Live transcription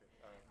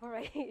All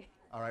right.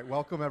 All right,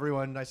 welcome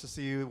everyone. Nice to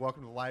see you.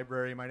 Welcome to the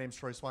library. My name is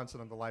Troy Swanson.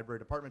 I'm the library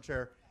department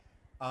chair.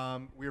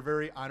 We are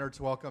very honored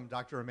to welcome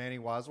Dr. Amani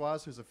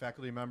Wazwaz, who's a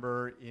faculty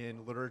member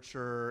in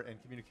literature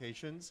and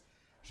communications.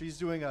 She's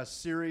doing a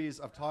series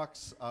of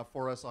talks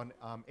for us on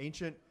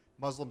ancient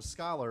Muslim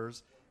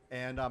scholars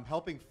and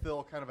helping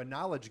fill kind of a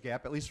knowledge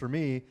gap, at least for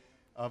me,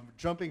 of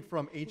jumping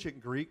from ancient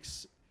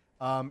Greeks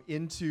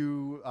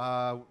into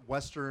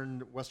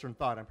Western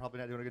thought. I'm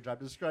probably not doing a good job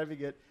describing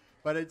it,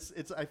 but it's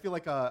I feel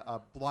like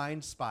a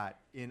blind spot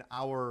in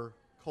our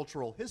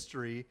cultural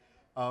history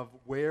of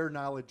where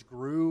knowledge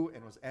grew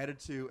and was added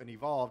to and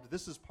evolved.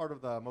 This is part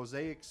of the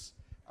Mosaics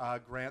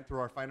grant through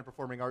our Fine and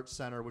Performing Arts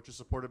Center, which is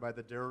supported by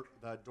the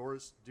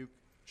Doris Duke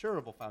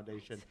Charitable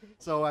Foundation.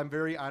 So I'm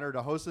very honored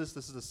to host this.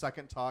 This is the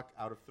second talk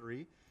out of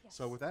 3. Yes.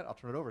 So with that, I'll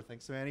turn it over.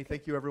 Thanks, Manny.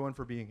 Thank you, everyone,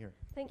 for being here.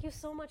 Thank you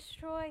so much,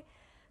 Troy.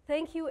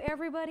 Thank you,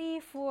 everybody,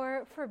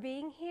 for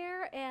being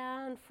here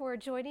and for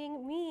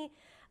joining me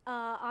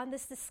on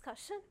this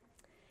discussion.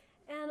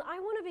 And I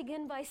want to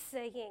begin by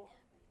saying,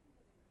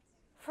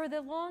 for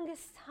the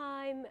longest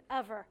time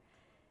ever,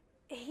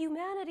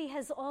 humanity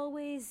has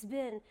always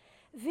been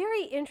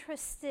very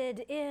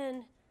interested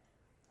in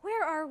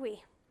where are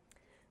we?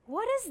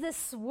 What is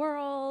this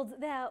world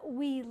that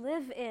we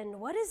live in?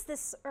 What is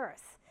this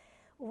earth?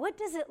 What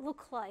does it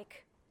look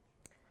like?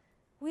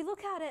 We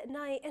look out at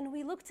night and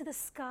we look to the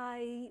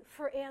sky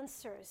for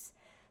answers.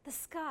 The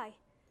sky,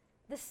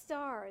 the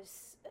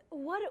stars,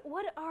 what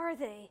are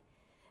they?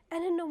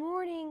 And in the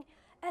morning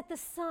at the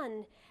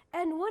sun,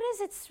 and what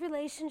is its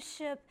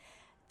relationship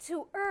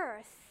to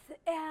earth?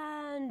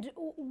 And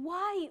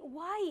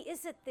why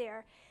is it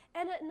there?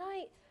 And at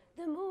night,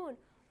 the moon,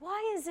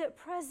 why is it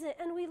present?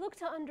 And we look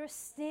to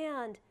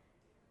understand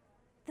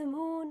the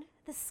moon,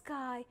 the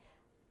sky,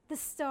 the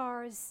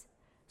stars,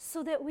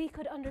 so that we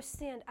could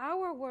understand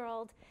our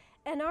world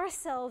and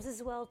ourselves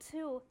as well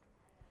too.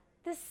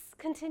 This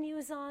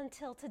continues on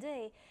till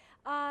today.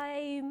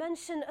 I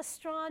mention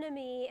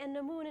astronomy and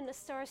the moon and the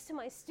stars to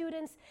my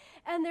students,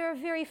 and they're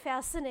very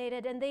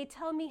fascinated, and they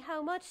tell me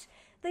how much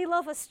they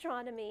love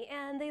astronomy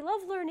and they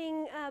love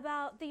learning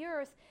about the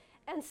earth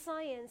and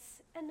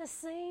science. And the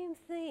same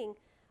thing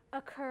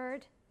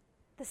occurred,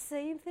 the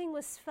same thing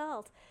was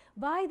felt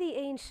by the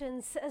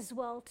ancients as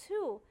well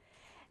too.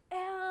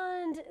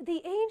 And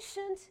the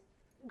ancient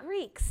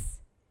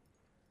Greeks,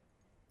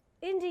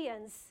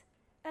 Indians,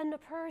 and the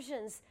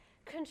Persians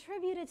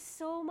contributed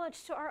so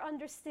much to our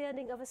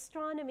understanding of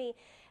astronomy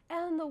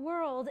and the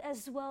world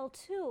as well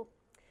too.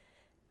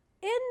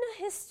 In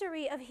the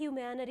history of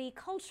humanity,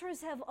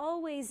 cultures have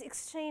always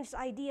exchanged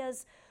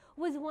ideas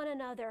with one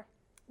another.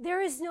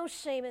 There is no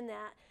shame in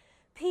that.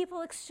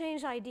 People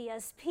exchange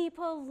ideas.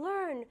 People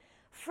learn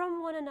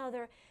from one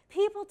another.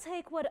 People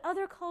take what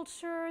other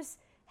cultures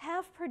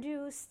have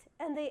produced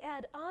and they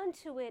add on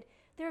to it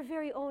their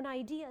very own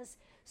ideas.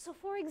 So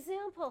for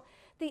example,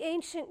 the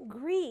ancient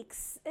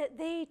Greeks,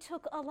 they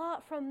took a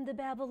lot from the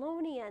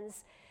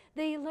Babylonians.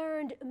 They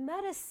learned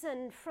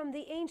medicine from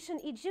the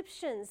ancient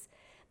Egyptians.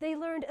 They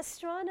learned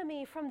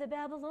astronomy from the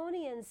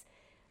Babylonians.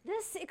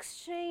 This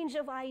exchange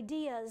of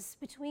ideas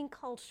between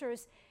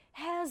cultures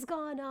has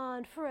gone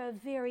on for a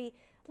very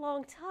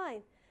long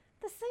time.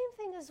 The same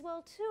thing as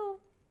well too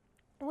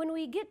when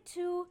we get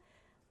to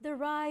the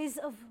rise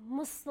of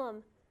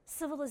Muslim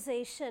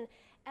civilization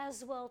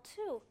as well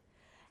too.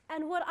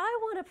 And what I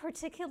want to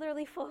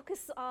particularly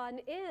focus on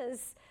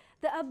is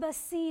the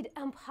Abbasid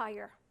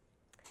Empire.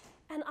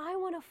 And I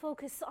want to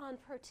focus on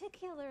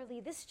particularly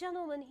this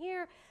gentleman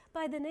here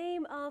by the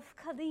name of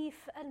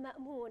Caliph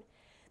al-Ma'mun,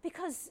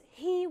 because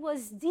he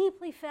was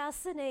deeply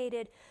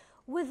fascinated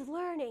with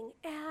learning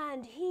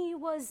and he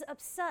was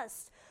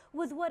obsessed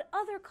with what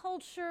other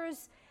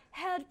cultures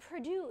had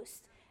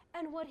produced.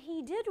 And what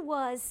he did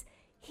was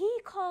he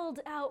called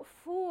out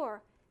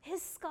for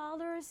his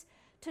scholars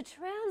to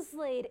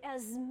translate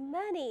as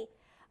many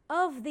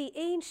of the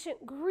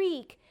ancient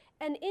Greek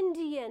and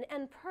Indian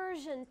and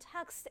Persian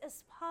texts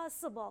as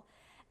possible.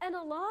 And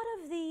a lot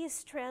of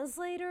these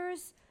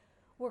translators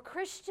were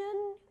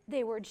Christian,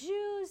 they were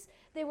Jews,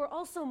 they were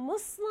also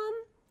Muslim.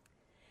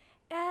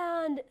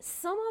 And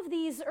some of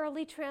these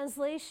early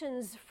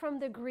translations from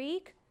the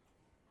Greek,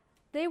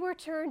 they were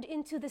turned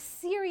into the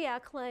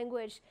Syriac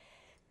language.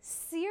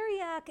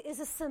 Syriac is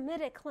a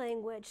Semitic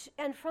language,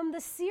 and from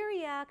the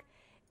Syriac,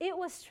 it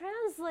was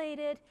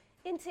translated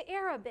into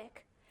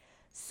Arabic.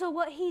 So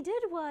what he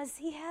did was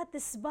he had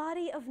this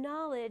body of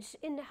knowledge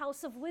in the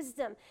House of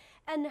Wisdom,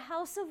 and the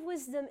House of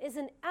Wisdom is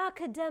an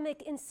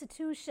academic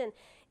institution.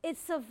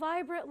 It's a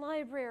vibrant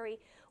library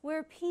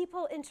where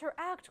people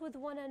interact with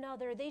one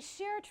another. They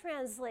share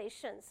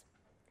translations.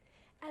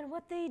 And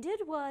what they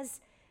did was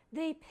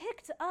they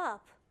picked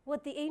up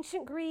what the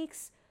ancient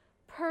Greeks,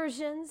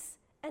 Persians,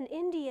 and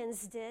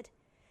Indians did,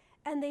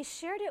 and they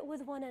shared it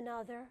with one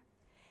another.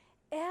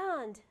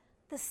 And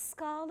the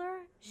scholar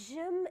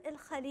Jim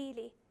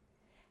al-Khalili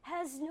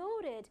has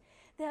noted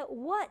that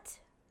what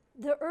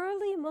the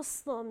early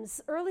Muslim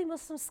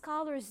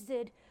scholars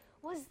did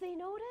was they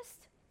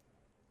noticed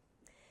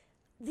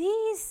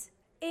these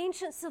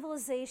ancient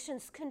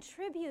civilizations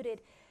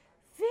contributed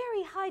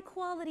very high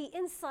quality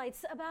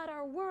insights about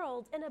our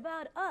world and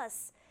about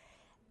us.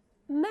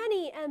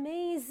 Many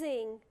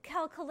amazing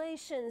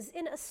calculations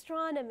in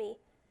astronomy,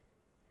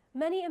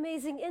 many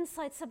amazing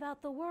insights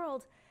about the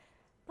world,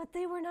 but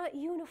they were not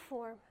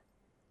uniform.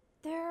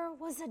 There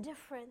was a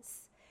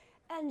difference.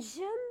 And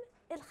Jim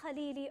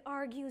al-Khalili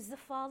argues the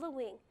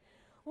following: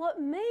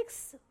 what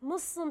makes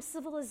Muslim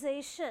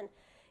civilization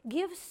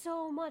give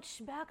so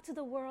much back to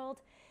the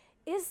world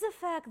is the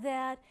fact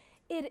that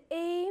it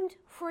aimed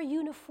for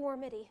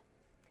uniformity.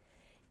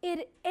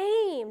 It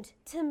aimed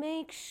to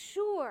make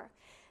sure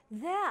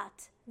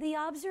that the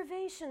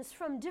observations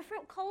from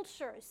different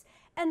cultures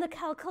and the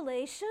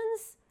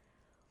calculations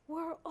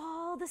were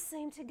all the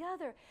same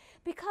together.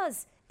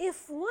 Because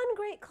if one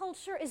great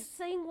culture is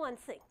saying one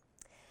thing,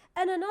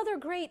 and another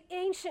great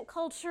ancient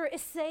culture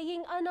is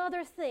saying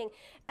another thing,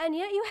 and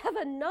yet you have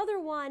another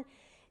one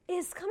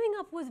is coming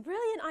up with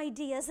brilliant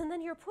ideas, and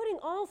then you're putting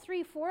all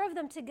three, four of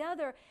them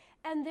together,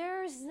 and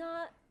there's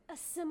not a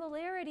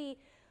similarity,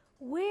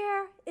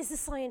 where is the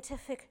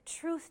scientific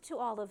truth to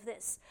all of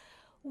this?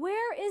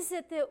 Where is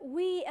it that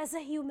we as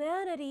a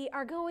humanity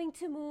are going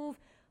to move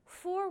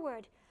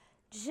forward?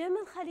 Jim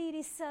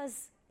al-Khalili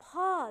says,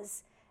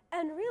 pause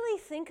and really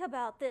think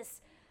about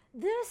this.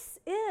 This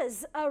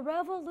is a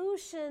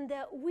revolution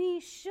that we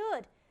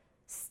should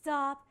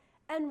stop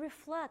and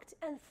reflect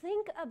and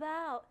think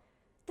about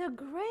the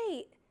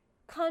great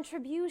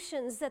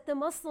contributions that the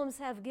Muslims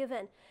have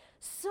given.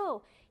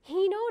 So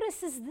he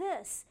notices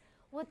this.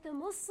 What the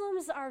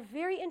Muslims are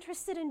very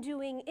interested in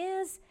doing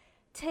is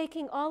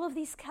taking all of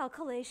these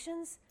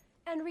calculations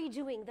and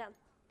redoing them.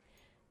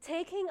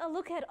 Taking a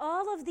look at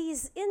all of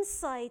these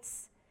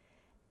insights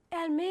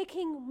and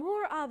making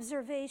more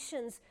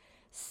observations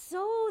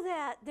so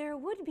that there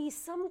would be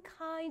some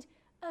kind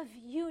of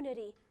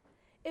unity.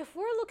 If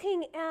we're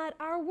looking at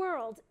our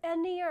world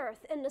and the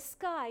earth and the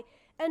sky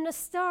and the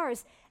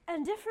stars,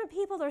 and different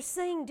people are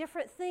saying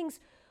different things,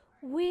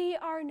 we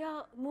are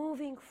not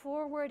moving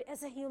forward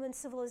as a human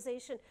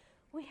civilization.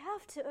 We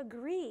have to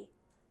agree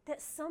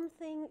that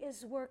something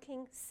is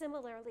working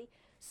similarly.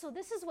 So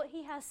this is what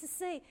he has to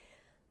say.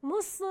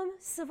 Muslim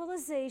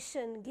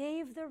civilization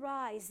gave the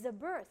rise, the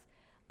birth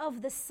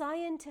of the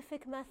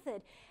scientific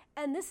method.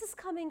 And this is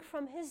coming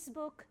from his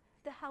book,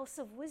 The House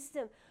of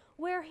Wisdom,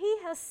 where he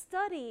has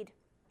studied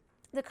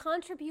the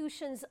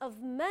contributions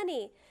of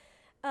many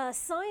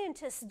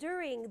scientists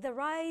during the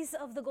rise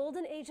of the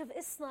golden age of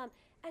Islam.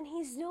 And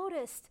he's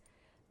noticed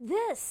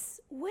this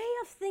way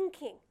of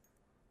thinking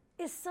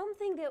is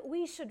something that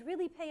we should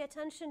really pay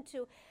attention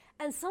to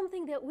and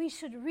something that we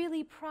should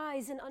really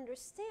prize and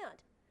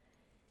understand.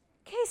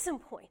 Case in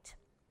point,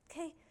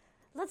 okay?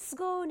 Let's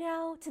go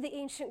now to the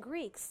ancient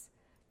Greeks.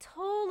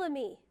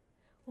 Ptolemy,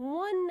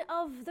 one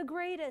of the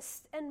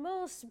greatest and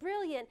most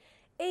brilliant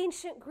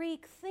ancient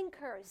Greek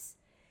thinkers.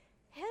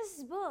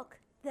 His book,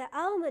 the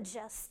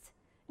Almagest,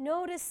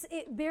 notice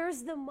it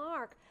bears the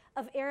mark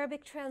of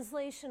Arabic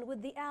translation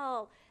with the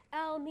al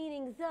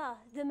meaning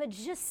the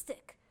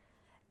majestic,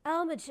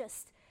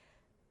 Almagest.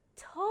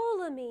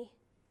 Ptolemy,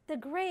 the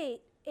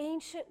great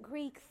ancient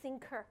Greek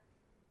thinker,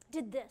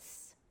 did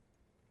this.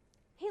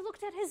 He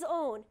looked at his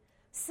own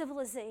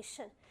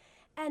civilization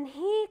and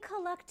he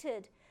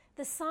collected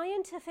the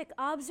scientific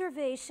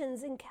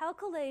observations and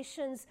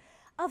calculations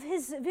of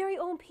his very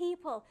own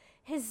people,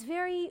 his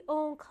very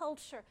own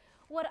culture.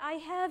 What I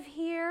have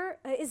here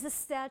is a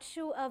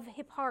statue of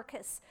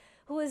Hipparchus,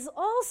 who is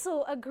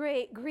also a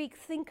great Greek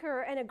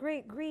thinker and a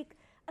great Greek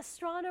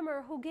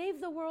astronomer who gave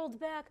the world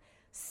back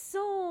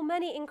so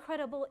many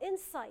incredible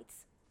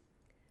insights.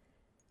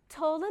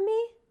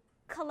 Ptolemy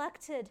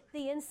collected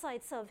the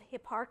insights of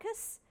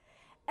Hipparchus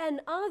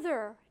and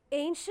other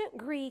ancient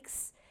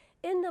Greeks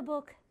in the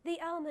book, the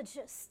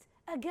Almagest.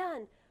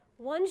 Again,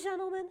 one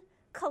gentleman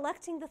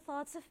collecting the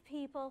thoughts of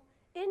people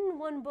in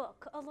one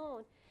book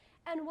alone.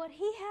 And what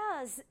he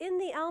has in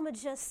the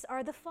Almagest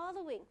are the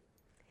following.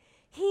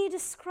 He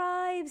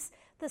describes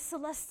the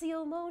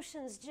celestial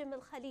motions, Jim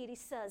al-Khalili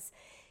says.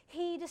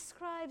 He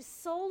describes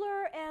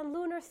solar and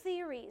lunar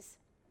theories,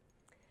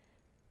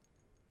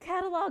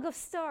 catalog of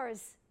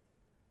stars.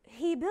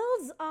 He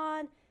builds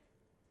on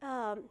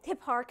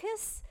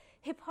Hipparchus.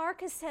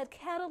 Hipparchus had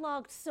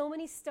cataloged so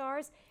many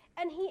stars,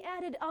 and he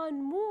added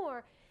on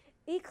more,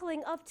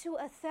 equaling up to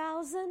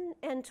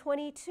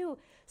 1,022.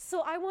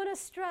 So I want to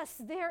stress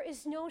there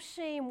is no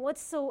shame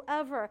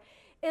whatsoever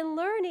in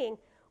learning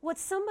what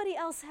somebody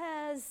else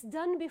has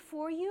done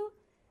before you,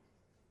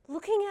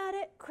 looking at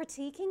it,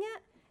 critiquing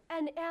it,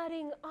 and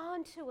adding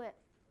on to it.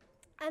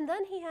 And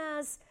then he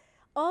has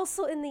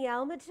also in the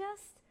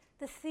Almagest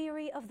the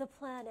theory of the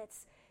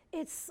planets.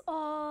 It's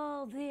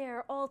all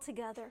there, all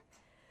together.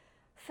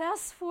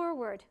 Fast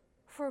forward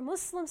for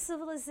Muslim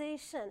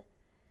civilization.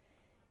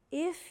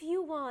 If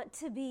you want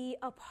to be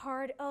a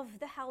part of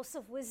the House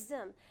of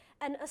Wisdom,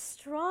 an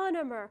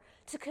astronomer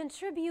to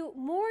contribute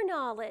more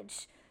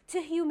knowledge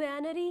to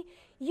humanity,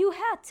 you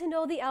had to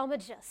know the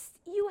Almagest.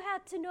 You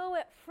had to know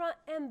it front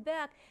and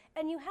back,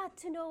 and you had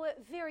to know it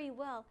very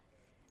well.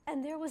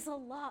 and there was a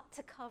lot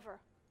to cover.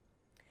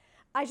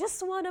 I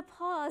just want to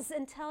pause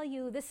and tell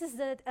you this is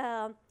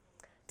that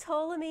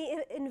Ptolemy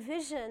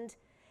envisioned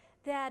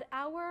that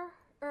our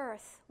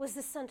Earth was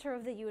the center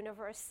of the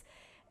universe.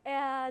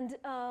 And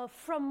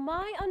from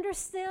my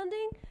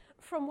understanding,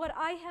 from what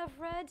I have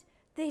read,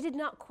 they did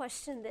not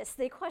question this.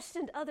 They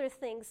questioned other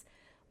things.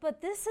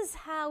 But this is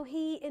how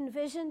he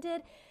envisioned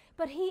it.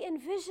 But he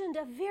envisioned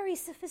a very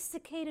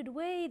sophisticated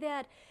way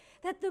that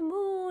the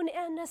moon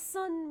and the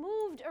sun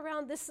moved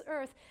around this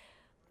Earth.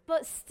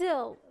 But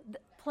still,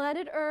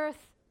 planet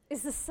Earth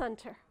is the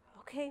center,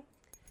 okay?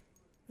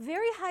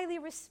 Very highly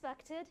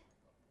respected.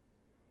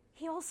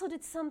 He also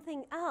did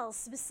something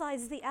else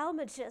besides the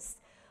Almagest,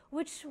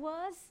 which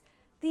was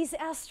these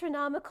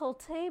astronomical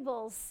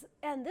tables.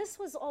 And this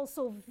was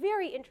also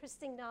very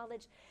interesting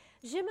knowledge.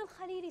 Jim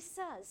al-Khalili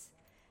says,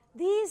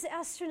 these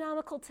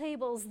astronomical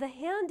tables, the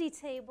handy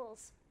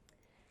tables,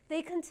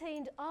 they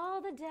contained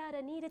all the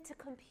data needed to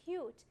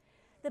compute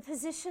the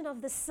position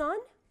of the sun,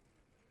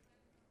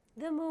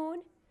 the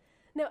moon.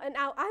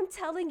 Now I'm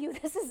telling you,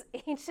 this is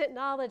ancient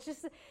knowledge.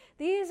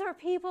 These are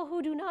people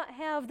who do not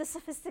have the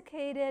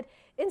sophisticated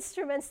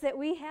instruments that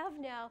we have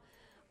now.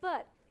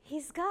 But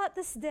he's got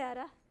this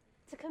data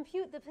to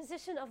compute the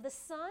position of the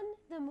sun,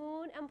 the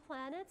moon, and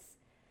planets,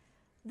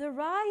 the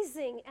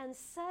rising and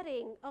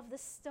setting of the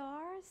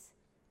stars,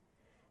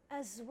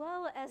 as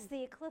well as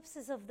the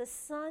eclipses of the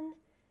sun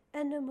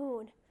and the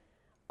moon.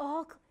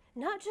 All,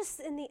 not just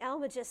in the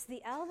Almagest.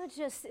 The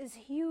Almagest is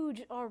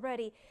huge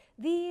already.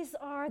 These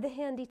are the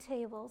handy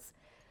tables.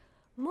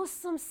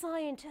 Muslim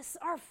scientists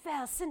are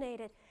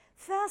fascinated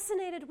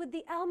with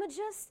the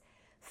Almagest,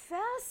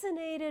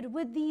 fascinated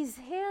with these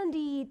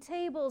handy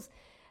tables.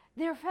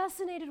 They're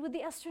fascinated with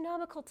the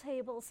astronomical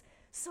tables.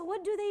 So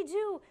what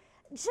do?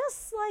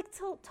 Just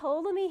like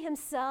Ptolemy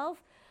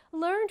himself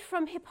learned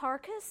from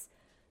Hipparchus,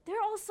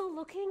 they're also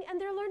looking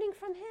and they're learning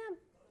from him.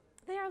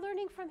 They are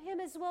learning from him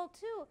as well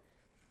too.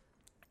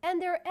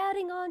 And they're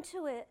adding on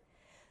to it.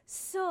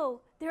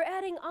 So they're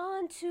adding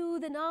on to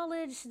the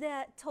knowledge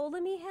that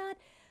Ptolemy had.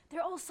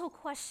 They're also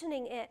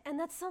questioning it. And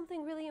that's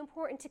something really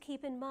important to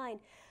keep in mind.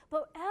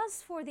 But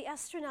as for the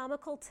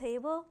astronomical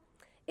table,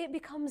 it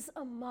becomes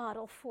a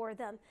model for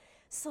them.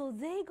 So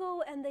they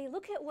go and they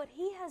look at what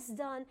he has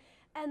done,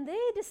 and they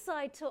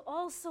decide to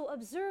also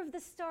observe the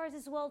stars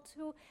as well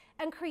too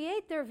and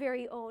create their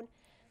very own.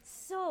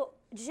 So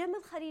Jim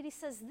al-Khalili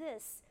says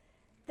this: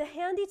 the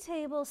handy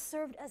table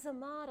served as a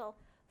model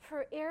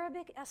for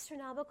Arabic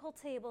astronomical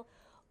table,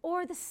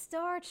 or the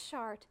star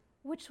chart,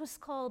 which was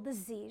called the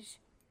Zij.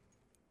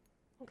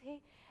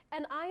 Okay,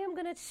 and I am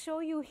going to show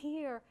you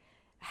here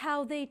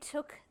how they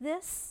took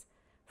this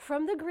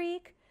from the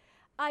Greek.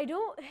 I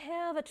don't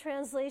have a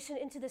translation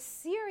into the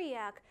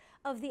Syriac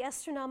of the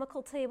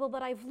astronomical table,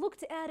 but I've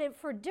looked at it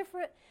for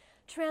different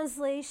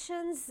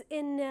translations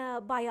in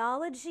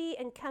biology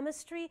and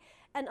chemistry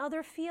and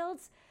other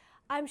fields.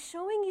 I'm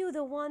showing you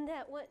the one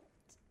that went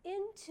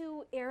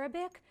into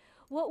Arabic.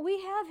 What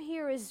we have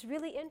here is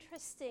really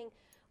interesting.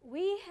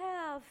 We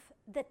have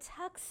the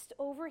text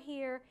over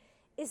here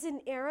is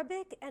in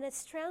Arabic, and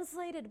it's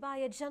translated by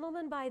a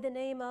gentleman by the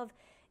name of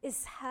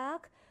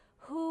Ishaq,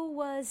 who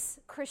was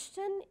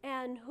Christian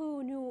and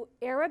who knew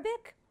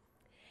Arabic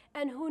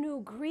and who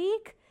knew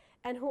Greek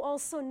and who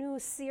also knew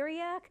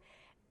Syriac.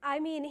 I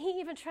mean, he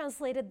even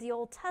translated the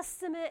Old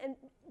Testament and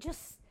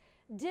just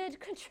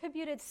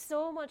contributed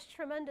so much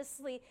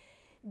tremendously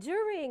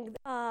during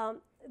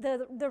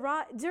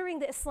during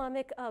the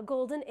Islamic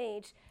Golden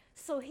Age.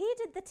 So he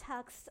did the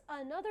text.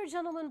 Another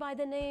gentleman by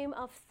the name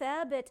of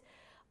Thabit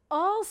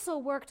also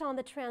worked on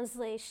the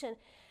translation.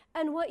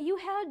 And what you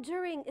had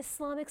during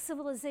Islamic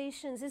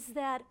civilizations is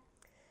that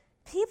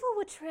people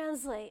would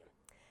translate,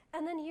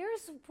 and then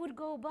years would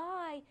go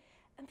by,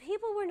 and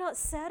people were not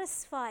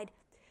satisfied.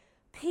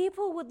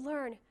 People would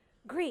learn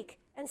Greek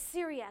and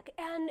Syriac,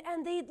 and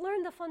they'd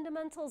learn the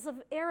fundamentals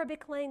of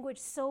Arabic language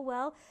so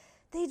well,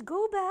 they'd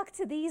go back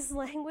to these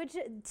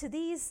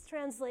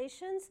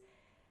translations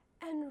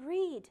and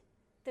read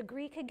the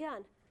Greek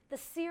again, the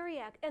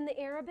Syriac and the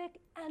Arabic,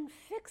 and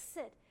fix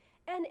it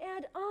and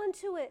add on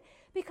to it,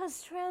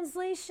 because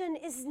translation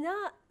is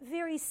not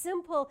very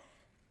simple.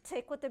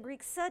 Take what the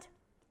Greek said,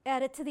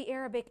 add it to the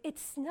Arabic.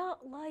 It's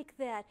not like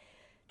that.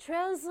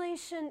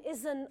 Translation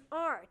is an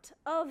art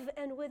of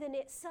and within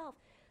itself.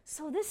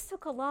 So this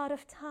took a lot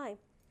of time.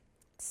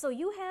 So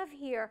you have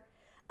here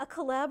a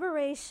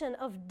collaboration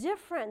of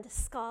different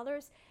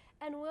scholars,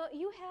 and what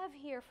you have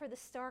here for the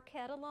star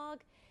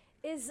catalog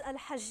is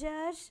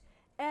Al-Hajjaj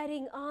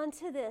adding on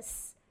to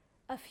this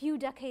a few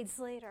decades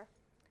later.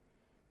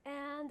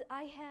 And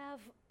I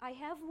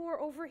have more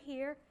over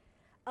here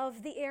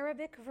of the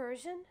Arabic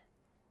version,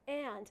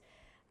 and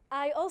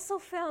I also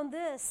found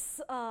this.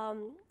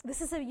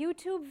 This is a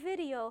YouTube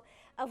video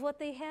of what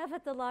they have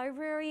at the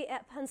library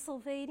at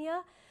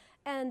Pennsylvania,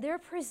 and they're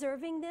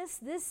preserving this.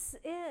 This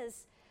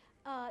is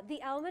the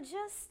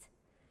Almagest,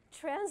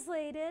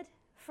 translated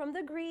from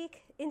the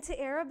Greek into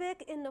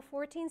Arabic in the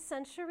 14th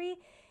century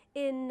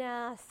in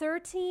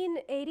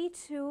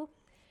 1382.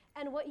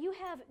 And what you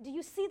have, do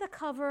you see the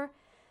cover?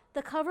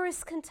 The cover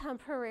is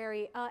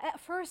contemporary. At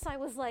first I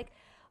was like,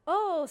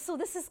 oh, so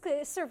this is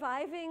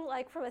surviving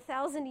like from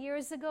 1,000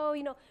 years ago,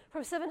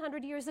 from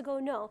 700 years ago.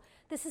 No,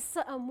 this is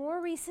a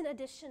more recent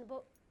edition,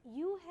 but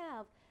you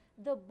have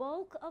the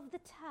bulk of the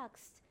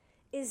text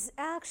is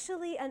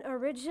actually an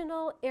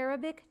original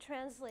Arabic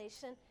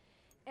translation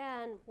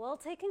and well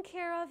taken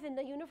care of in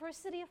the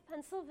University of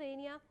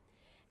Pennsylvania.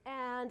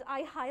 And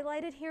I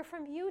highlighted here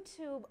from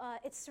YouTube,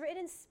 it's written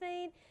in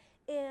Spain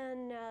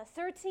in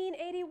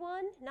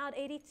 1381, not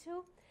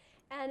 82.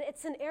 And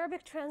it's an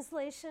Arabic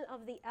translation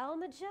of the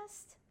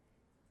Almagest.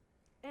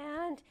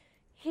 And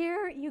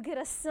here you get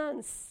a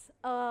sense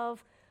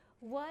of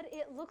what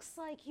it looks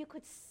like. You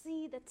could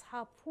see the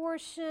top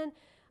portion.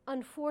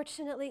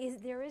 Unfortunately,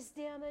 there is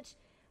damage,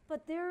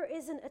 but there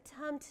is an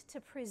attempt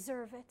to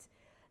preserve it.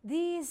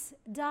 These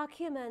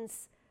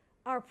documents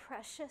are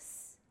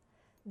precious.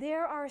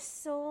 There are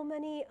so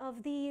many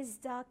of these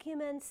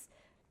documents,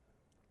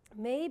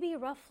 maybe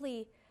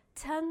roughly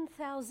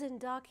 10,000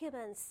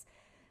 documents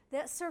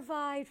that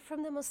survived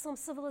from the Muslim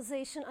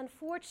civilization.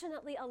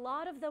 Unfortunately, a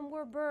lot of them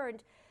were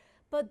burned,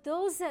 but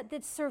those that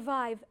did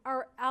survive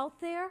are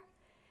out there,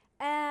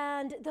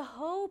 and the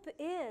hope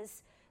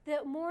is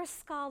that more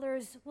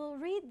scholars will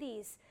read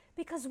these,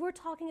 because we're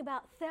talking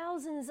about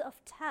thousands of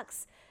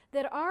texts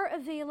that are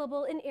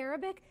available in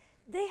Arabic.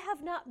 They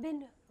have not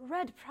been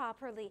read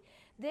properly.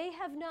 They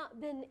have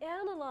not been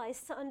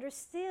analyzed to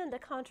understand the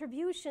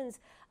contributions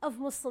of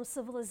Muslim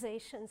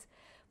civilizations.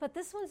 But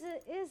this one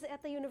is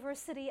at the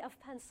University of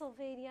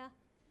Pennsylvania.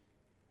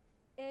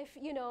 If,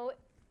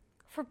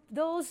 for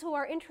those who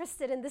are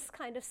interested in this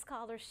kind of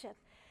scholarship.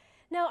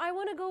 Now, I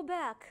want to go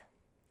back.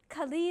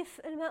 Caliph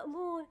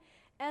al-Ma'mun,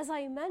 as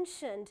I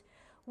mentioned,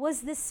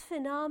 was this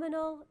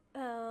phenomenal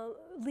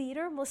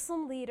leader,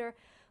 Muslim leader,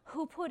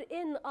 who put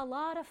in a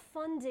lot of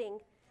funding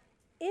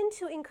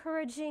into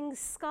encouraging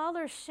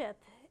scholarship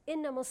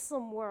in the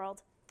Muslim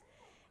world.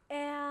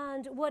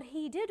 And what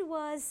he did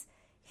was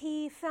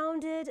he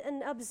founded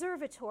an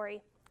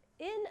observatory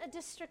in a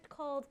district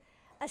called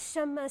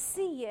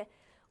Ash-Shammasiyya,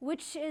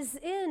 which is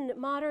in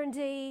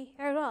modern-day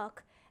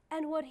Iraq.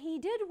 And what he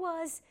did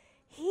was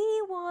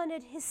he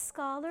wanted his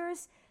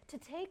scholars to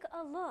take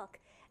a look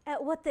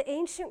at what the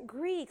ancient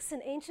Greeks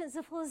and ancient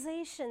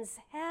civilizations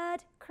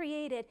had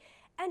created,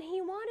 and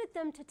he wanted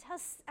them to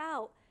test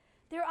out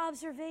their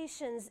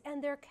observations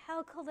and their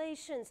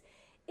calculations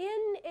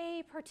in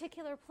a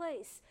particular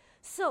place.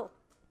 So,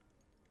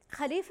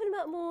 Caliph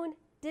al-Ma'mun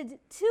did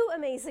two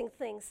amazing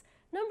things.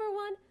 Number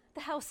one,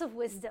 the House of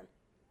Wisdom,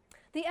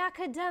 the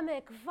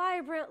academic,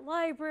 vibrant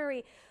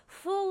library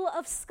full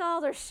of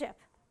scholarship,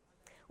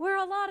 where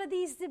a lot of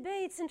these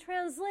debates and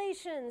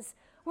translations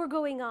were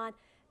going on.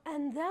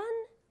 And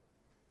then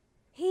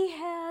he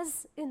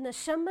has, in the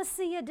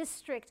Shammasiyya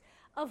district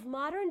of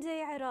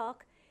modern-day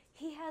Iraq,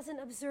 he has an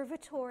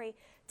observatory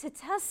to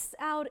test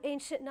out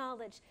ancient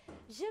knowledge.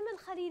 Jim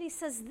al-Khalili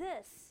says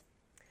this: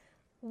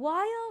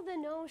 while the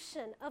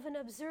notion of an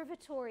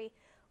observatory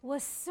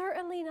was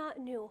certainly not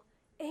new,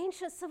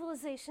 ancient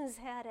civilizations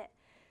had it.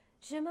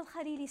 Jim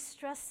al-Khalili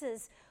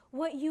stresses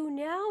what you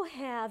now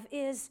have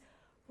is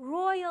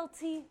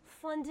royalty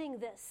funding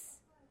this,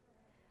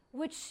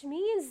 which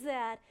means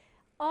that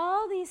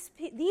all these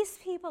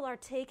people are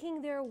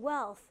taking their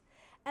wealth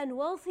and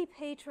wealthy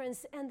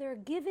patrons, and they're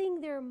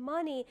giving their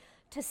money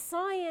to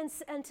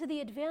science and to the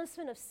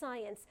advancement of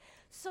science.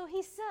 So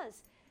he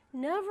says,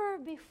 never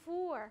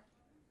before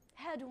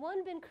had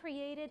one been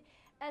created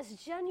as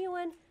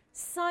genuine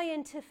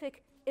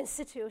scientific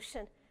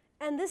institution.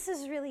 And this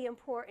is really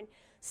important.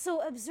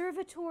 So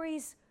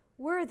observatories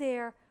were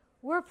there,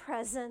 were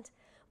present,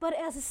 but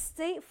as a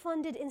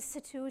state-funded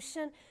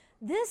institution,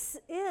 this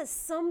is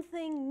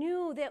something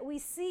new that we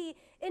see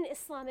in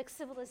Islamic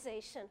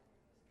civilization.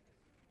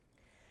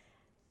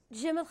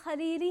 Jim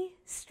al-Khalili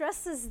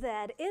stresses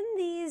that in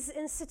these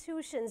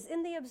institutions,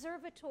 in the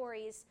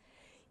observatories,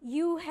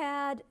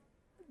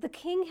 the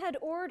king had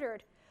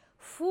ordered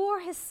for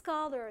his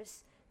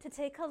scholars to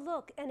take a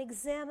look and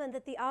examine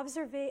that the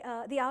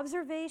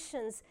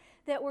observations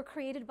that were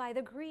created by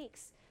the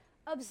Greeks.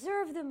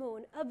 Observe the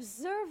moon,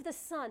 observe the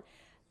sun.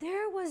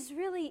 There was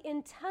really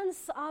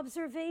intense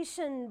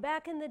observation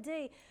back in the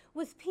day,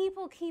 with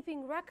people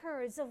keeping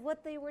records of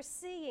what they were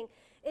seeing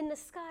in the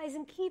skies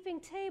and keeping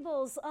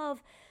tables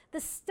of the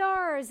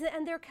stars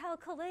and their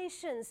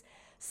calculations.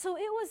 So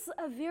it was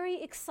a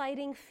very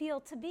exciting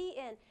field to be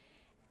in.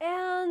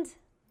 And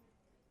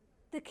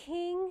the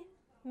king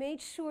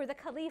made sure, the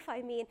caliph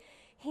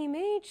he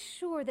made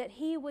sure that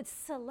he would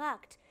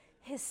select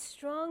his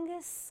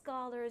strongest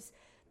scholars,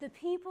 the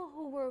people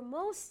who were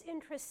most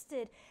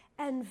interested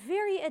and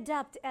very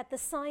adept at the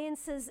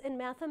sciences and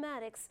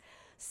mathematics.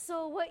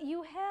 So what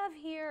you have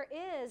here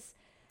is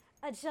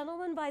a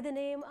gentleman by the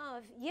name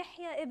of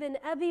Yahya ibn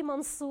Abi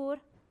Mansur,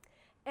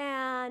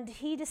 and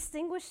he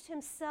distinguished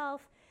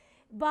himself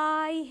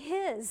by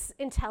his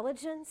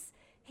intelligence.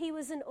 He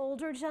was an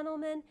older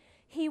gentleman.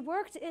 He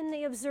worked in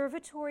the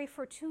observatory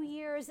for 2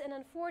 years, and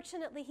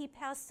unfortunately he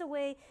passed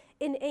away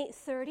in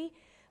 830.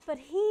 but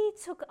he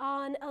took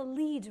on a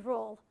lead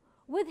role.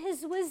 With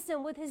his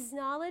wisdom, with his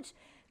knowledge,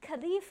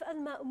 Caliph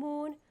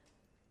al-Ma'mun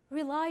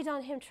relied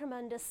on him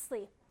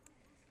tremendously.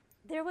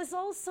 There was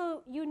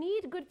also, you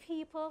need good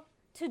people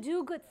to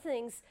do good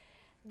things.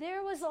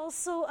 There was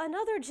also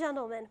another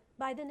gentleman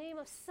by the name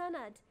of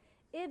Sanad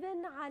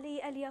ibn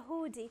Ali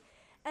al-Yahudi.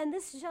 And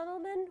this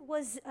gentleman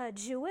was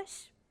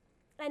Jewish,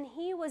 and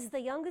he was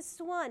the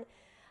youngest one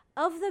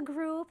of the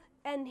group,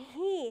 and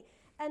he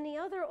and the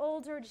other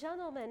older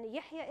gentleman,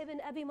 Yahya ibn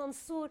Abi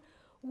Mansur,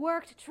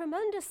 worked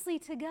tremendously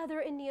together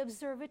in the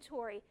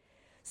observatory.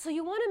 So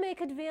you want to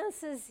make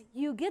advances,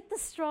 you get the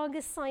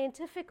strongest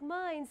scientific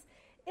minds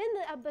in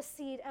the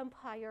Abbasid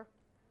Empire.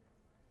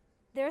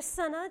 There's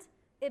Sanad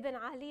ibn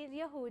Ali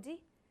al-Yahudi.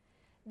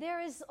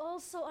 There is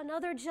also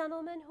another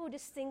gentleman who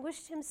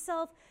distinguished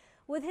himself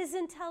with his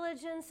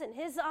intelligence and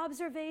his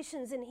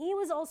observations, and he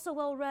was also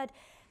well read.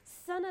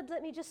 Sanad,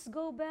 let me just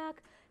go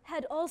back,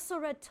 had also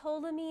read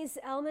Ptolemy's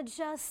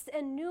Almagest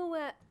and knew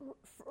it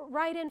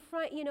right in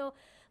front,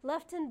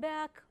 left and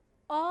back.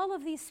 All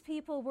of these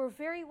people were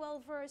very well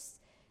versed.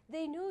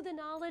 They knew the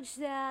knowledge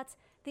that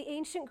the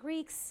ancient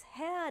Greeks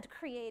had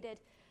created.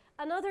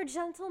 Another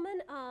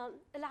gentleman,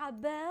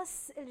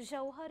 Al-Abbas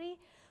al-Jawhari,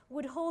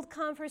 would hold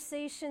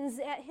conversations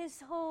at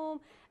his home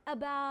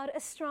about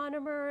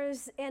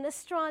astronomers and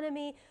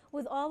astronomy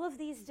with all of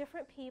these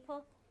different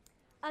people.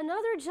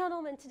 Another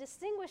gentleman to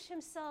distinguish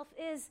himself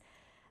is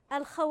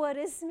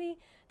Al-Khwarizmi.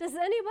 Does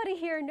anybody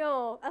here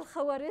know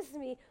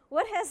Al-Khwarizmi?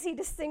 What has he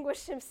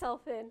distinguished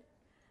himself in?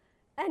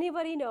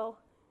 Anybody know?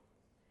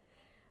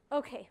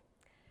 Okay.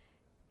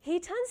 He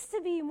tends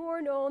to be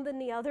more known than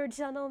the other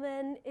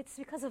gentlemen. It's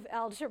because of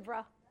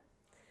algebra.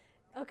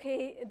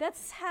 Okay,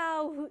 that's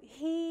how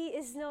he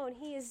is known.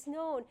 He is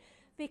known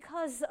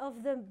because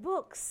of the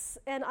books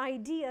and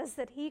ideas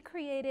that he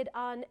created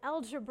on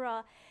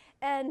algebra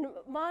and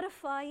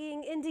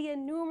modifying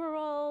Indian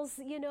numerals,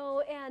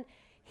 and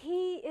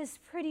he is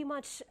pretty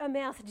much a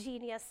math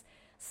genius.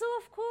 So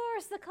of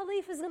course the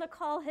Caliph is going to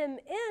call him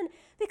in,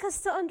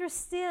 because to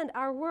understand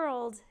our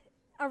world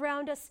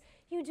around us,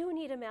 you do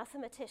need a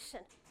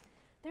mathematician.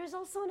 There's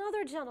also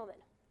another gentleman,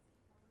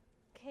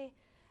 okay,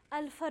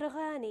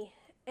 Al-Farghani,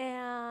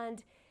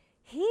 and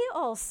he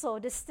also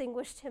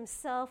distinguished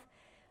himself,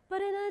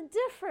 but in a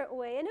different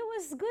way, and it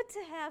was good to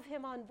have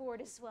him on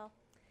board as well.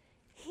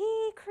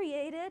 He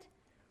created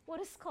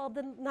what is called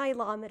the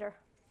Nilometer,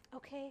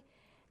 okay,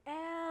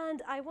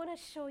 and I want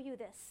to show you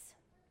this.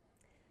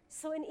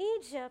 So in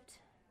Egypt,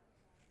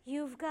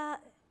 you've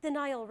got the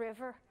Nile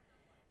River,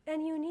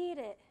 and you need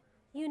it.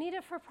 You need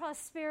it for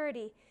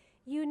prosperity.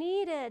 You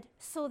need it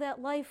so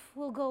that life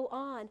will go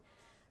on.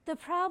 The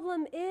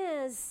problem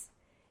is,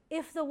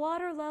 if the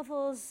water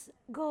levels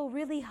go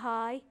really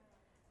high,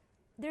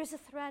 there's a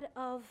threat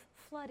of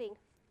flooding.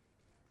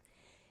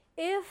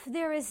 If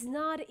there is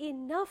not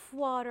enough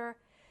water,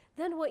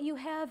 then what you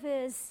have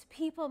is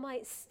people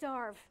might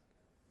starve.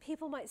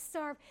 People might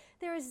starve.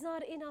 There is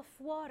not enough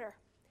water.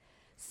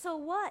 So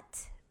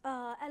what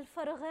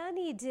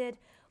Al-Farghani did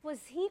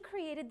was he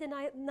created the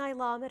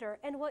Nilometer.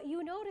 And what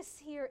you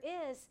notice here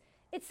is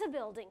it's a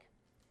building.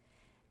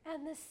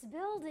 And this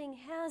building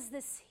has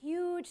this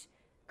huge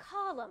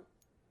column.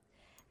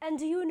 And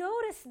do you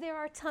notice there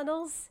are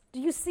tunnels? Do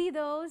you see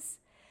those?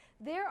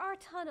 There are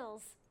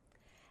tunnels.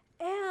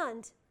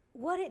 And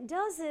what it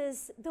does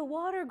is the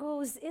water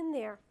goes in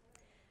there.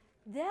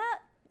 That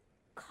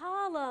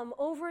column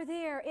over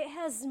there, it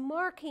has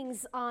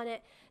markings on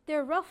it.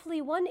 They're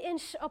roughly 1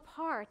 inch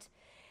apart.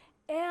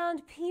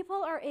 And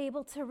people are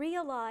able to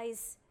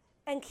realize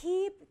and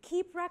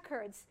keep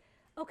records.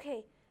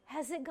 Okay,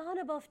 has it gone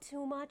above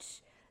too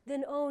much?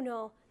 Then oh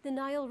no, the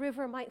Nile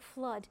River might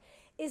flood.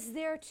 Is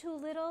there too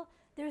little?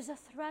 There's a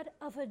threat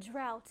of a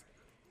drought.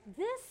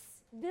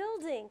 This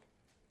building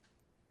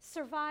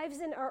survives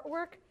in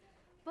artwork,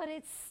 but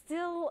it's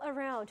still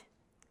around.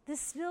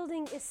 This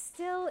building is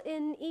still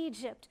in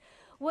Egypt.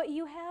 What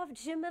you have,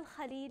 Jim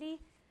al-Khalili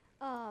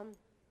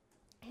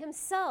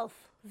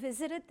himself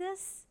visited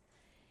this,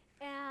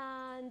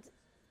 and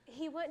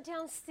he went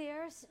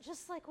downstairs,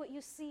 just like what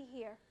you see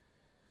here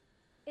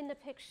in the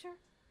picture.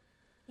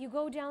 You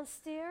go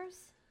downstairs,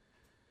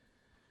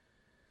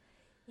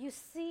 you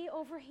see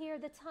over here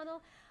the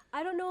tunnel.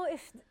 I don't know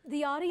if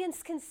the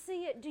audience can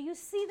see it. Do you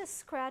see the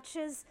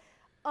scratches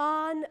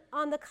on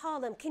the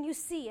column? Can you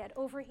see it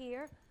over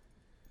here?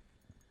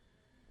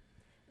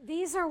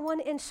 These are 1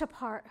 inch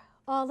apart,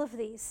 all of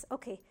these.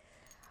 Okay,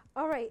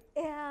 all right,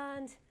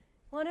 and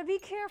want to be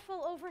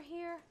careful over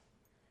here.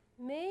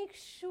 Make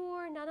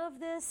sure none of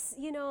this,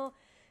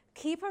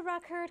 keep a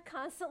record,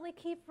 constantly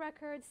keep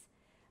records.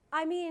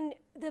 I mean,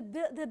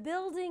 the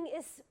building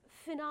is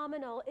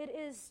phenomenal. It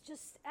is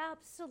just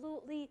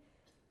absolutely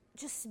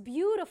just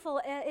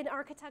beautiful in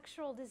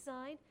architectural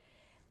design.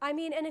 I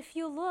mean, and if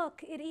you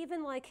look, it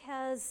even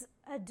has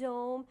a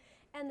dome,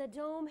 and the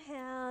dome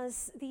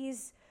has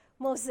these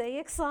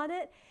mosaics on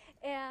it,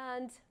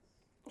 and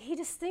he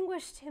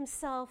distinguished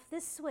himself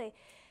this way.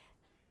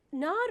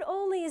 Not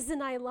only is the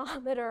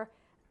Nilometer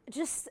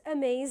just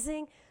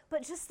amazing,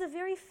 but just the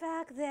very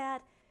fact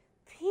that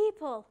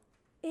people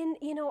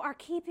are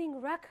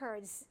keeping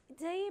records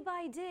day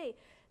by day.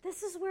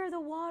 This is where the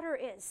water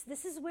is.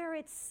 This is where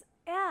it's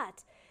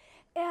at.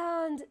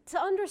 And to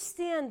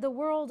understand the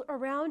world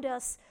around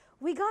us,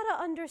 we got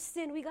to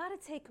understand, we got to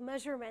take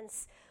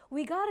measurements.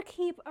 We got to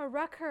keep a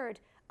record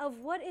of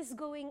what is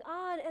going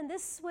on, and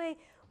this way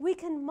we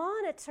can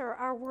monitor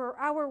our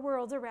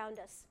world around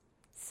us.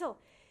 So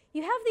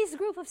you have these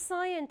group of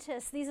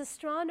scientists, these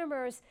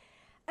astronomers,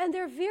 and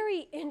they're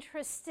very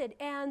interested,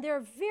 and they're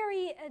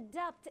very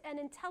adept and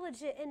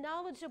intelligent and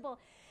knowledgeable.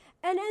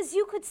 And as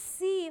you could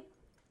see,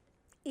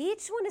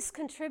 each one is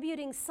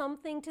contributing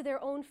something to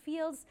their own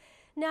fields.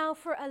 Now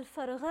for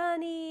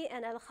Al-Farghani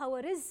and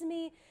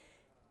Al-Khwarizmi,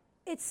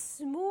 it's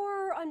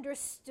more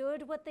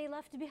understood what they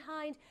left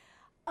behind.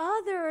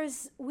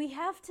 Others, we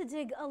have to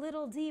dig a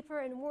little deeper,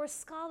 and more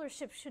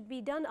scholarship should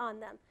be done on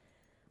them.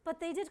 But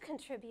they did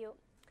contribute.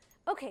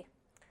 Okay,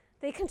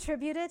 they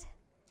contributed.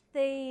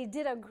 They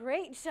did a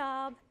great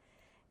job.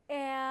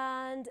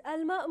 And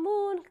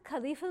Al-Ma'mun,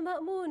 Caliph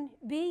Al-Ma'mun,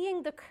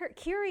 being the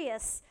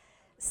curious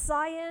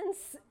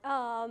science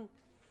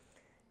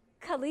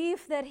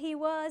caliph that he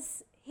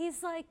was,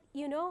 he's like,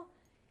 you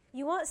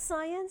want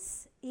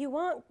science? You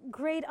want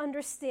great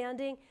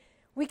understanding?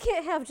 We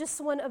can't have just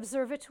one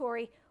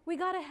observatory. We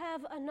got to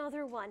have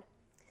another one.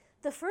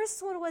 The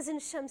first one was in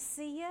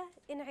Shamsiyya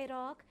in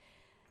Iraq.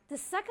 The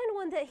second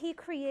one that he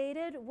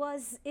created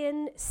was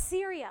in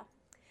Syria.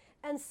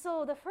 And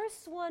so the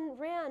first one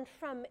ran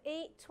from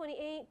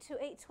 828 to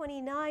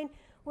 829,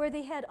 where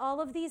they had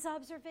all of these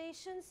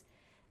observations.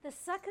 The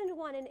second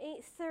one in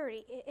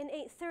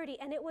 830,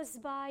 and it was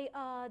by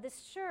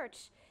this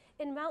church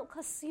in Mount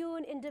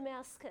Qasyun in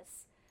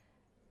Damascus.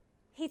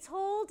 He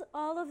told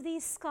all of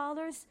these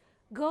scholars,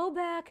 go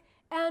back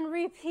and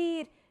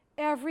repeat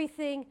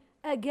everything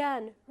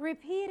again.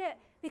 Repeat it,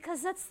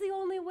 because that's the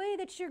only way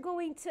that you're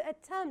going to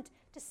attempt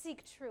to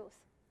seek truth.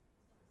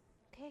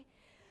 Okay?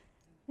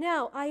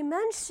 Now, I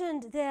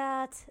mentioned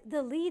that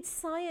the lead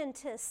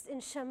scientist in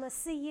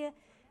Shamsiyya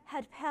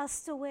had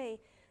passed away.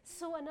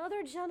 So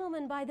another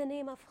gentleman by the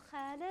name of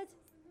Khalid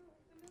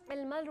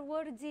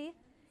al-Malwardi,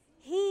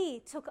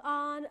 he took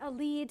on a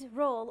lead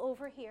role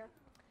over here.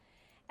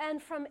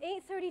 And from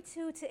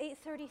 832 to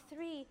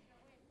 833,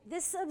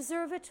 this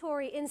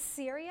observatory in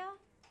Syria,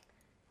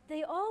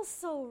 they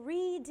also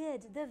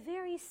redid the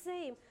very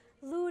same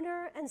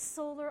lunar and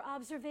solar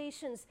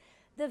observations,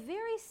 the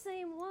very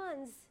same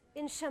ones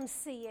in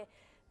Shamsiyya.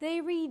 They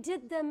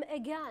redid them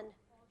again.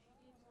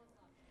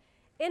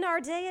 In our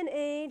day and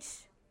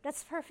age,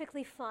 that's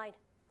perfectly fine.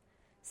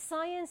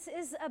 Science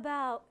is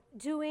about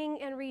doing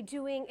and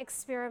redoing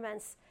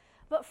experiments.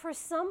 But for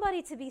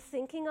somebody to be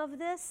thinking of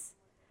this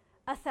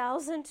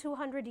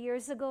 1,200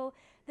 years ago,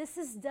 this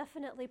is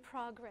definitely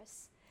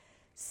progress.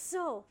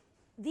 So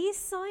these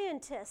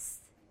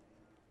scientists,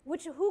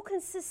 who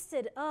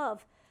consisted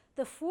of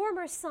the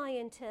former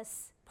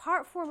scientists,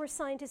 part former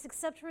scientists,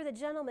 except for the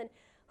gentleman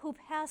who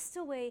passed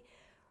away,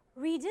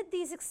 redid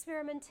these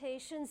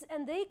experimentations,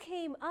 and they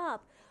came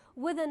up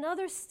with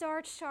another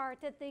star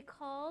chart that they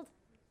called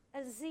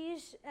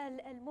Azij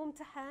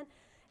al-Mumtahan,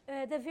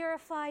 the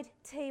verified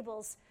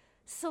tables.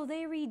 So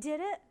they redid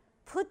it,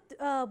 put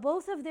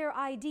both of their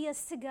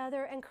ideas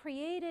together, and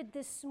created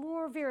this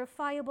more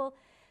verifiable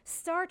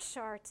star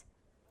chart,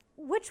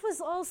 which was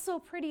also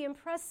pretty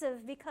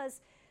impressive because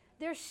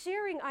they're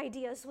sharing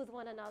ideas with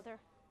one another.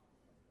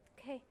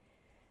 Okay,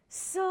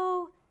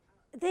 so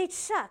they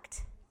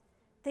checked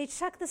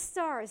the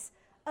stars,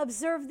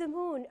 observed the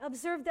moon,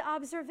 observed the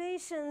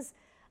observations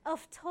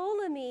of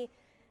Ptolemy,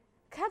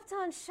 kept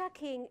on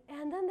checking,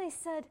 and then they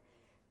said,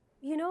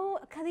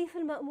 Caliph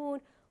al-Ma'mun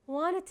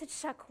wanted to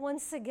check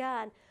once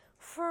again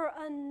for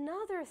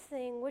another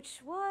thing,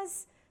 which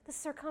was the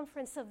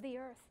circumference of the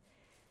earth.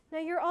 Now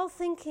you're all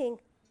thinking,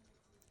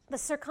 the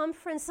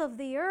circumference of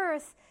the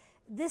earth,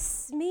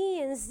 this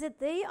means that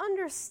they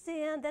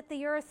understand that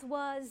the earth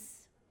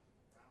was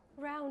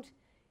round.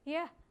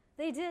 Yeah,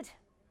 they did.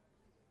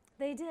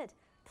 They did.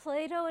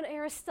 Plato and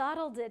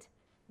Aristotle did.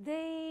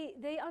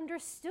 They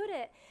understood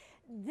it.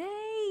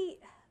 They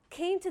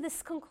came to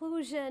this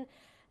conclusion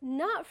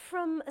not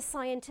from a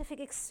scientific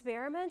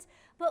experiment,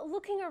 but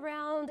looking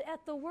around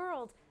at the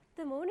world.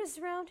 The moon is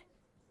round.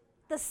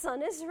 The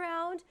sun is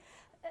round.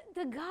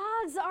 The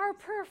gods are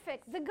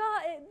perfect.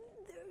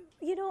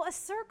 A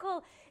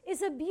circle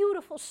is a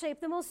beautiful shape,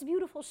 the most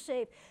beautiful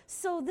shape.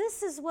 So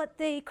this is what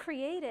they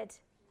created.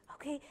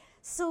 Okay,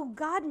 so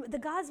the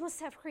gods must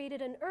have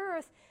created an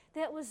earth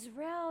that was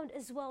round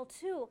as well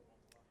too.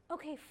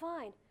 Okay,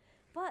 fine.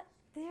 But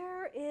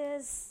there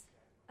is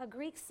a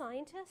Greek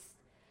scientist,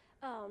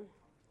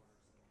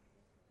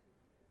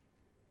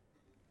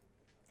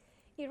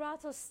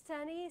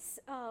 Eratosthenes,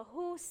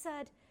 who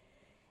said,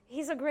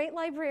 he's a great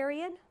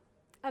librarian,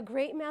 a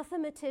great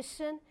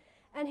mathematician,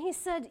 and he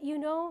said,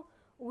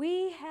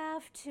 we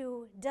have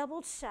to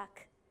double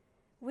check.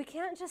 We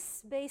can't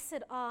just base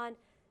it on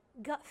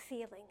gut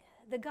feeling.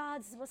 The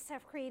gods must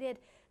have created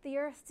the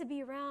earth to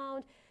be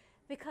round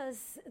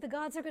because the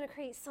gods are going to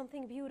create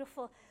something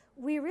beautiful.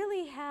 we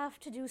really have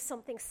to do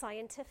something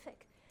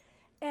scientific.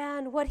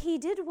 And what he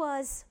did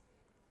was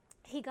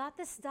he got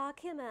this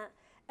document,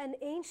 an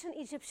ancient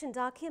Egyptian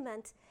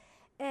document,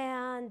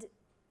 and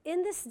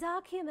in this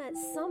document,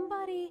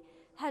 somebody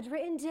had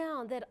written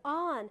down that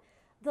on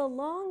the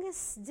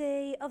longest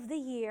day of the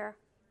year,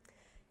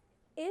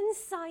 in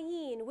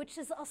Syene, which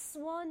is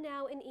Aswan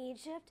now in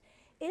Egypt,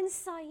 in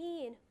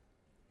Syene,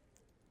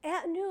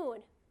 at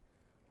noon,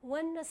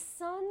 when the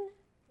sun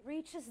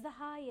reaches the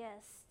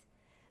highest,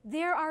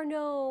 there are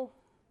no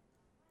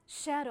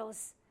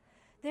shadows.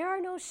 There are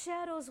no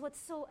shadows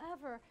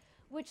whatsoever,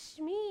 which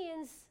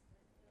means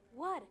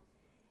what?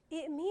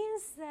 It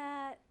means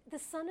that the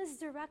sun is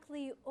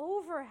directly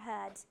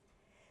overhead.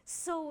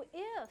 So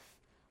if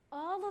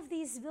all of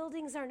these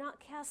buildings are not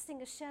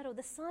casting a shadow,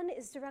 the sun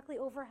is directly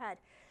overhead.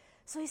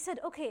 So he said,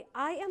 okay,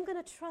 I am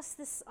going to trust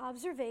this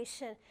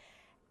observation,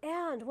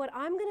 and what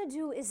I'm going to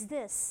do is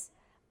this.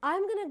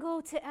 I'm going to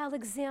go to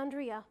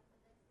Alexandria,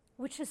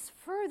 which is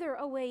further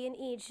away in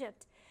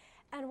Egypt,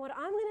 and what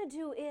I'm going to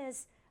do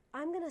is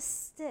I'm going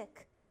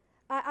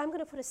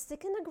to put a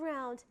stick in the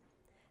ground,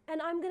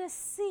 and I'm going to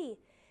see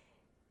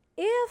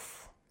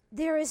if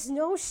there is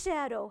no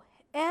shadow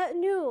at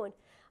noon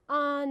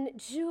on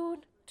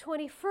June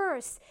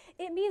 21st.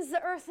 It means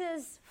the earth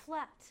is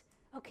flat,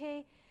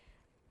 okay?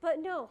 But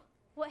no,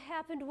 what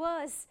happened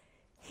was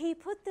he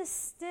put this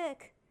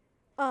stick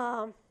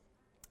on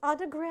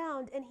the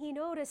ground, and he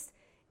noticed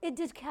it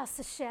did cast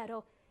a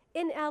shadow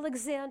in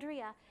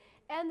Alexandria,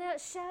 and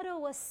that shadow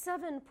was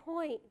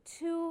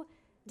 7.2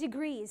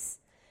 degrees.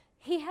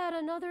 He had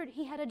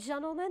a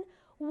gentleman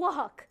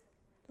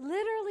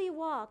literally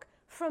walk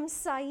from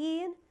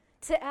Syene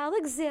to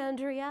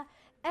Alexandria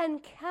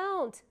and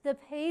count the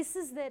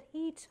paces that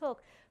he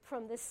took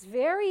from this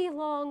very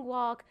long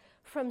walk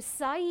from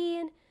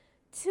Syene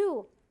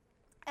to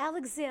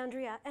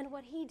Alexandria. And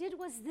what he did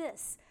was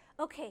this.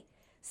 Okay,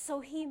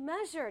 so he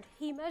measured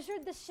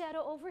the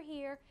shadow over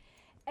here,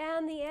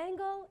 and the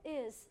angle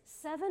is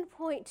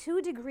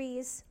 7.2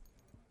 degrees.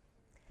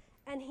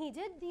 And he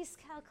did these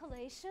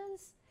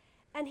calculations,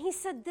 and he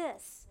said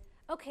this.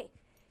 Okay,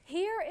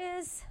 here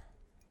is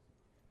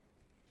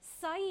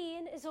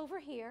Syene is over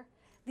here.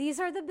 These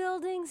are the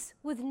buildings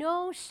with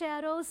no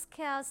shadows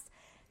cast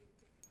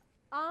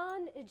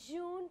on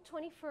June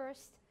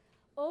 21st.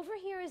 Over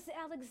here is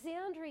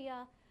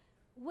Alexandria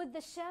with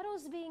the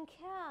shadows being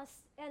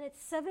cast, and it's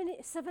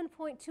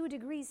 7.2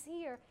 degrees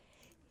here.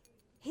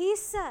 He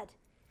said,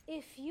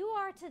 if you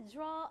are to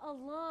draw a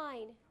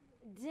line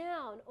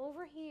down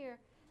over here,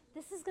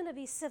 this is going to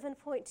be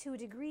 7.2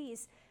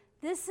 degrees.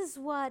 This is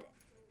what,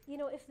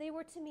 if they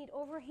were to meet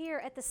over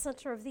here at the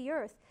center of the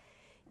earth.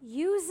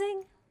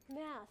 Using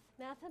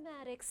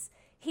mathematics,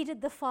 he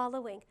did the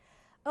following.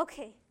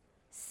 Okay,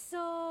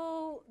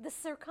 so the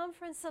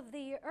circumference of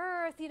the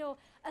earth,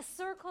 a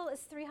circle is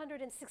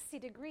 360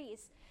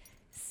 degrees.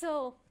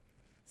 So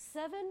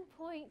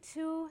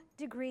 7.2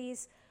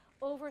 degrees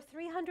over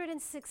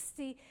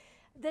 360.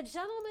 The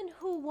gentleman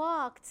who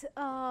walked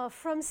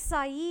from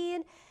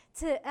Syene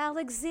to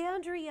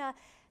Alexandria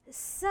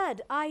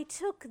said, I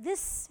took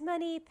this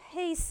many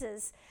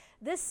paces.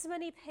 This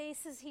many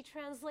paces, he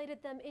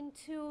translated them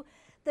into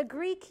the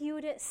Greek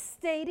unit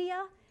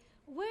stadia,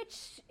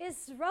 which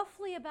is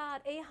roughly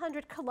about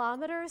 800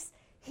 kilometers.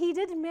 He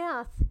did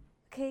math,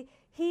 okay?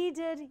 He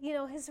did,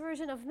 his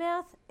version of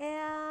math,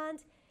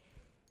 and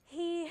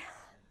he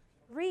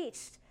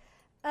reached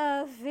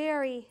a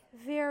very,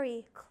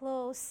 very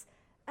close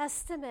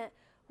estimate,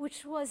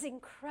 which was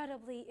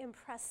incredibly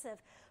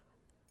impressive.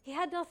 He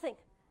had nothing,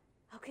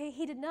 okay?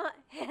 He did not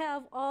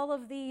have all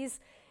of these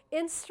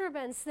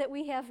instruments that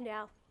we have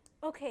now.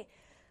 Okay,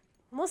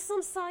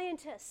 Muslim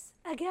scientists,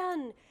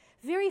 again,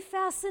 very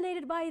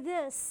fascinated by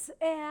this,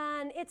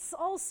 and it's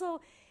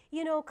also,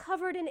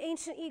 covered in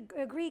ancient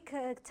Greek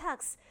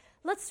texts.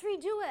 Let's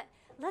redo it.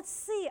 Let's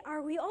see,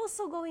 are we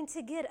also going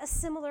to get a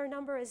similar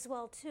number as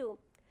well, too?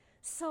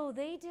 So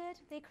they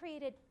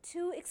created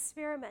 2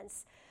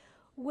 experiments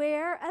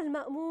where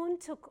Al-Ma'mun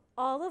took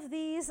all of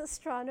these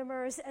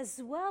astronomers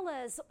as well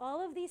as all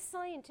of these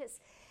scientists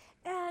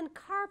and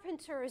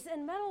carpenters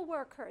and metal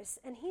workers,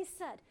 and he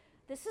said,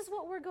 this is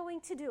what we're going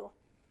to do.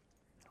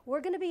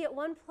 We're going to be at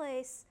one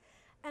place,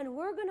 and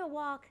we're going to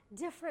walk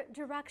different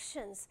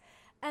directions,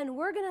 and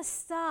we're going to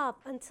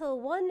stop until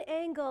one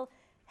angle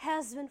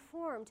has been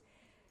formed,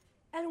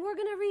 and we're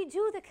going to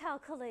redo the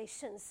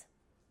calculations.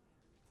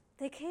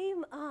 They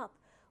came up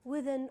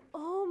with an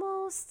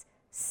almost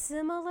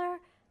similar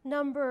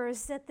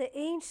numbers that the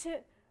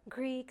ancient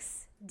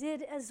Greeks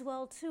did as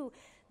well too.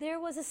 There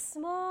was a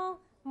small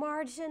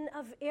margin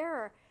of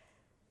error.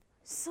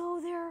 So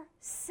they're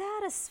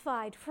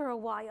satisfied for a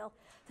while.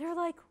 They're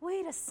like,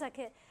 wait a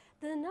second,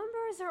 the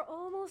numbers are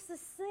almost the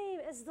same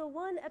as the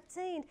one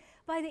obtained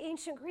by the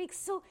ancient Greeks.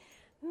 So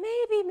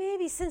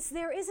maybe since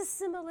there is a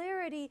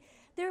similarity,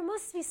 there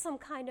must be some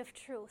kind of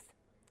truth.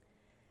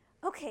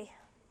 Okay,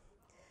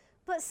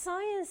 but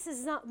science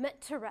is not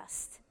meant to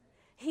rest.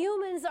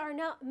 Humans are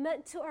not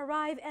meant to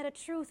arrive at a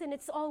truth and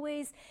it's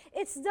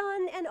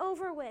done and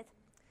over with.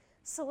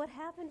 So what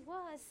happened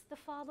was the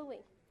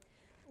following.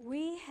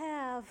 We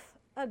have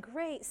a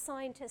great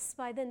scientist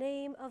by the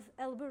name of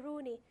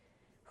El-Biruni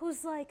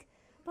who's like,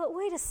 but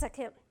wait a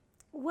second,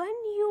 when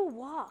you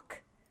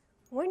walk,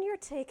 when you're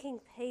taking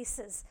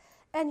paces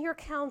and you're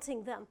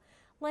counting them,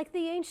 like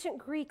the ancient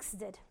Greeks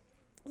did,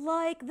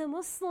 like the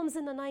Muslims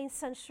in the 9th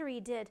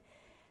century did,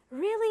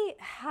 really,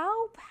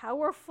 how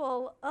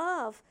powerful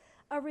of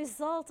a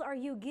result are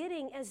you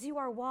getting as you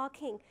are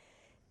walking?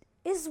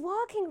 Is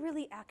walking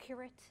really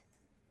accurate?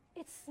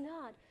 It's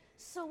not.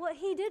 So what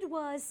he did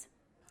was,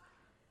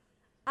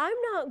 I'm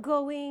not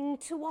going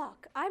to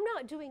walk. I'm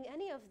not doing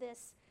any of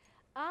this.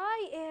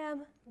 I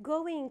am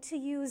going to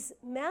use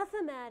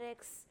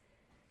mathematics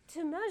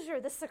to measure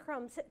the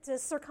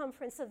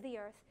circumference of the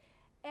earth.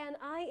 And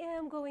I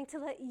am going to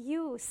let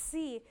you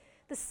see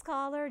the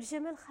scholar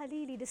Jim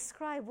al-Khalili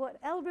describe what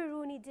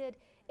El-Biruni did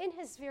in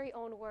his very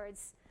own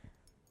words.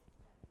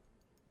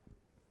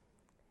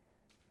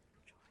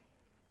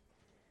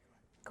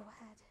 Go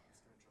ahead.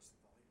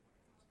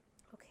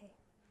 Okay.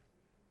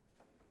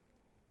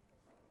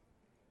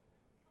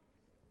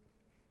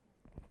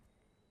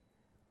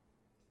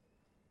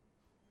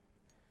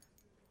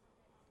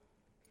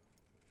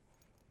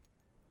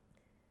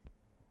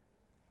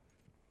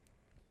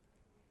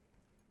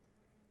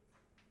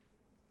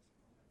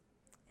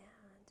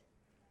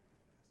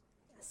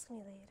 Ask me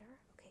later.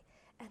 Okay.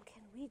 And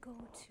can we go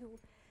to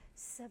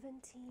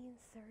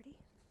 1730?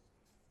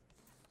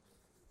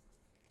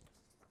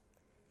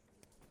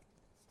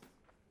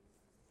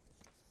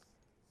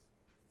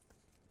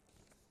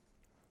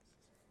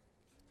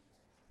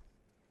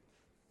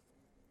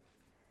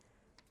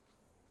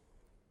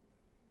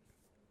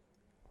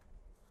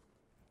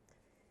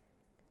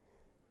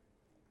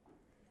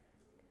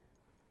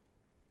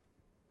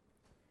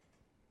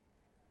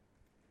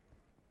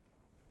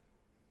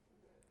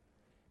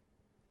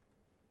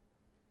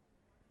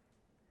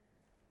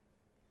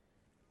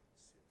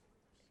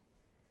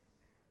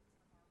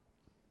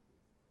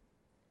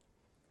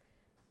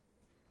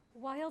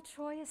 While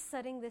Troy is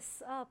setting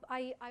this up,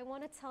 I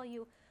want to tell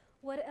you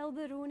what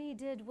El-Biruni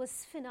did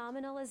was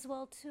phenomenal as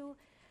well too.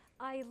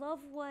 I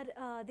love what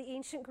the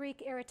ancient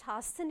Greek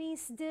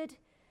Eratosthenes did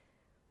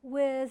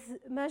with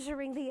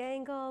measuring the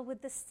angle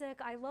with the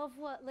stick. I love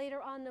what later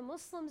on the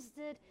Muslims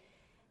did,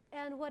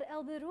 and what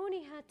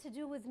El-Biruni had to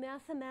do with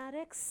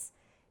mathematics.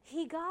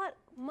 He got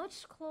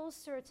much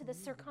closer to the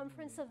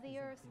circumference of the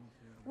earth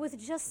with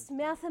just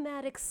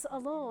mathematics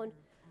alone,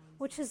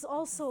 which is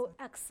also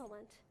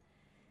excellent.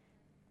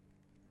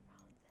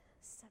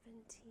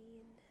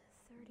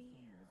 1730.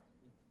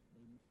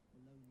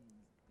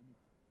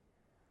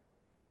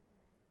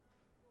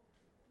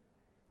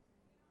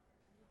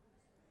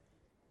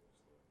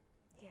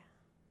 Yeah.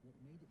 What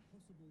made it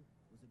possible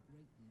was a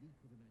great leap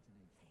of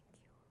imagination.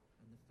 Thank you.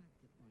 And the fact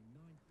that by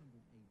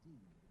 900 AD,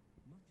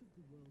 much of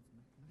the world's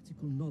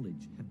mathematical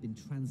knowledge had been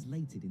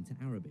translated into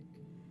Arabic,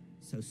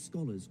 so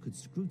scholars could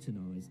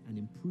scrutinize and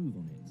improve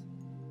on it.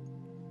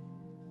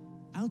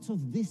 Out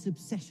of this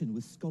obsession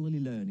with scholarly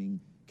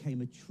learning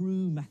came a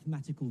true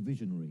mathematical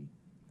visionary,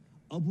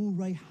 Abu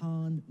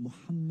Rayhan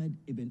Muhammad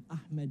ibn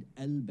Ahmed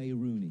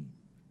al-Biruni.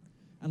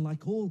 And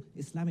like all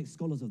Islamic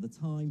scholars of the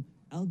time,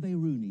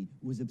 al-Biruni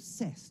was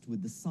obsessed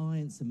with the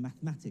science and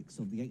mathematics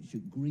of the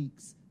ancient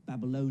Greeks,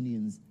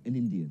 Babylonians, and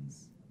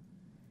Indians.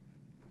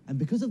 And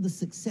because of the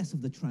success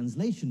of the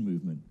translation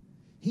movement,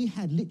 he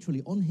had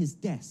literally on his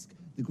desk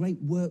the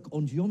great work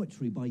on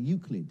geometry by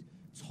Euclid,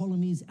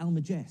 Ptolemy's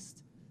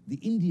Almagest, the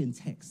Indian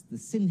text, the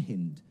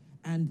Sinhind,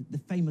 and the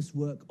famous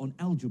work on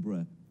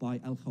algebra by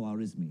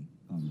Al-Khwarizmi.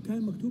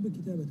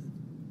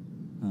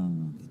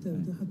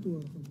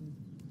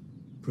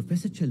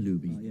 Professor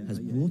Chaloubi has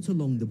brought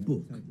along the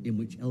book in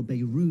which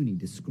El-Biruni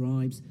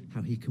describes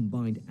how he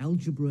combined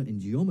algebra and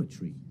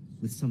geometry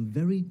with some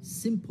very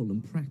simple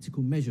and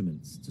practical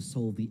measurements to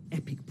solve the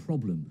epic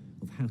problem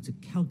of how to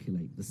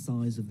calculate the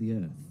size of the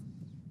earth.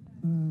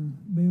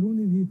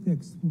 Biruni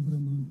text.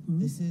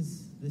 This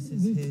is his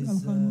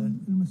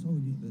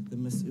the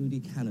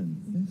Mas'udi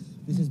canon. Yes.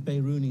 This is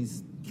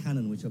Biruni's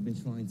canon, which I've been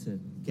trying to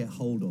get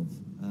hold of,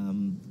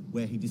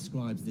 where he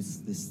describes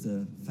this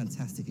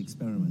fantastic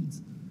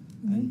experiment.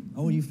 And,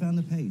 oh, you found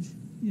the page.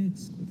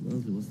 Yes.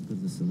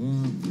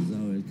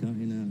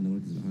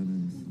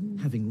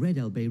 Having read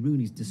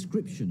Al-Biruni's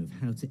description of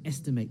how to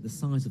estimate the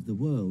size of the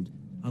world,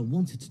 I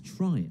wanted to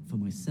try it for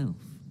myself.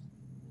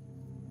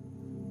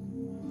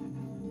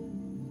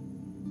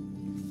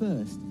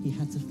 First, he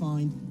had to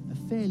find a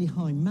fairly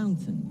high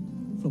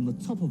mountain from the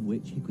top of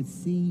which he could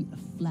see a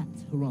flat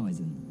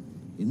horizon.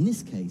 In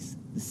this case,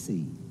 the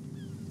sea.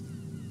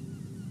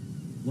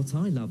 What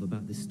I love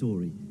about this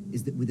story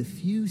is that with a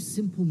few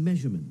simple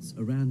measurements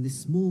around this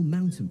small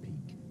mountain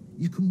peak,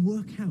 you can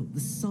work out the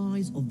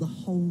size of the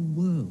whole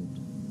world.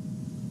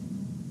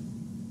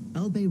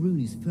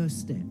 Al-Biruni's first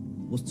step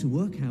was to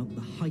work out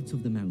the height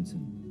of the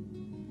mountain.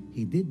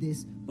 He did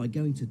this by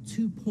going to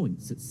 2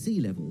 points at sea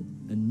level,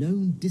 a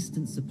known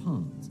distance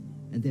apart,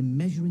 and then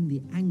measuring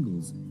the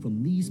angles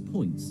from these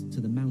points to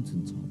the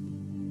mountaintop.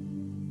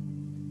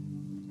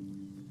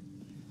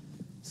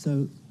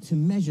 So to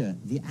measure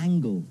the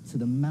angle to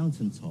the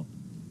mountaintop,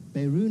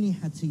 Biruni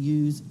had to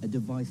use a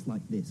device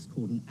like this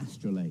called an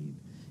astrolabe.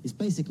 It's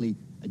basically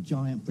a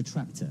giant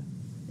protractor.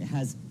 It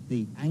has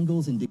the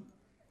angles and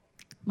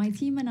My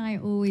team and I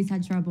always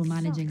had trouble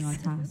managing our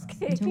tasks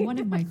until one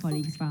of my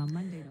colleagues found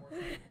Monday.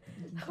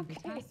 You can see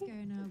the task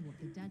owner, what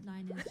the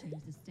deadline is, change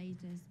the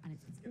status, and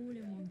it's all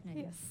in one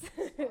place.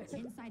 Yes.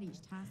 Inside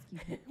each task, you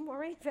can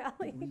Moraine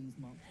Valley. degrees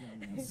marked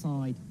around the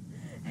outside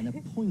and a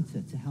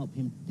pointer to help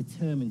him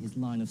determine his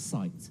line of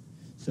sight.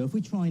 So if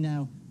we try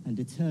now and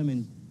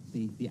determine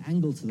the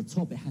angle to the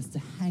top, it has to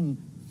hang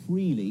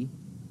freely,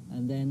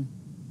 and then,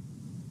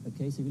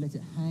 okay, so if you let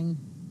it hang.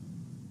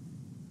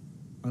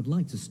 I'd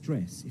like to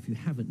stress, if you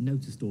haven't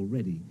noticed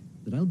already,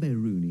 that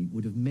Al-Biruni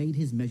would have made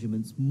his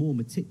measurements more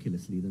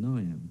meticulously than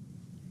I am.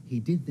 He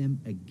did them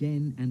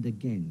again and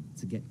again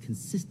to get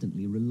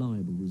consistently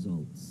reliable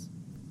results.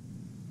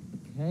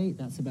 Okay,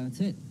 that's about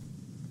it.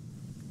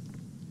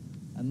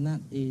 And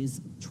that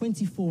is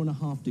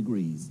 24.5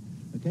 degrees.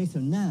 Okay, so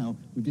now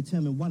we've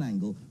determined one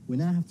angle. We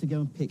now have to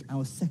go and pick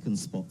our second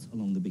spot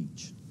along the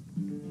beach.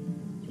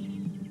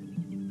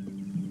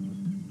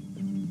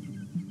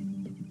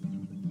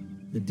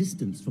 The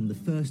distance from the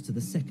first to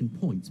the second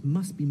point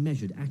must be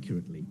measured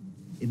accurately.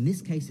 In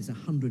this case, it's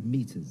 100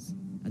 meters,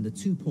 and the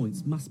 2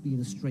 points must be in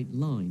a straight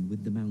line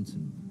with the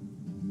mountain.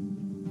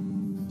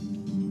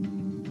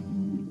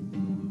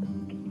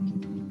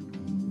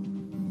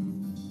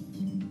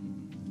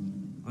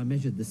 I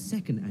measured the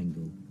second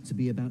angle to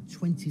be about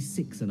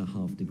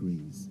 26.5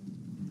 degrees,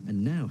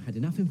 and now had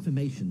enough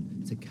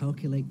information to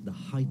calculate the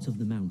height of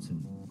the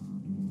mountain.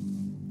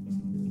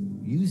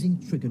 Using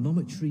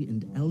trigonometry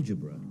and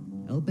algebra,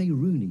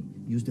 Al-Biruni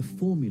used a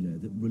formula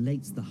that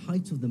relates the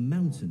height of the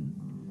mountain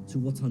to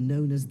what are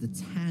known as the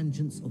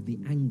tangents of the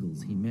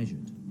angles he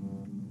measured.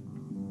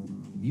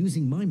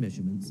 Using my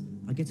measurements,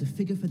 I get a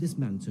figure for this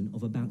mountain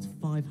of about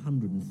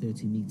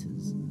 530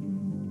 meters.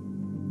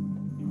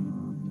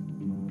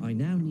 I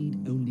now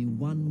need only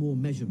one more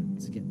measurement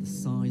to get the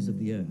size of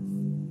the Earth.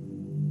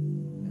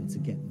 And to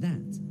get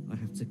that, I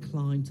have to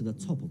climb to the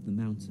top of the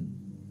mountain.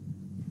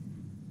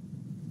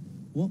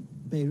 What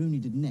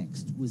Biruni did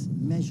next was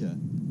measure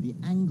the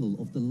angle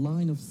of the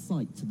line of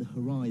sight to the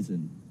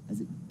horizon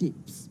as it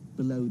dips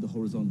below the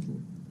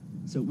horizontal.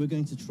 So we're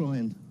going to try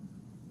and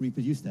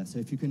reproduce that. So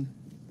if you can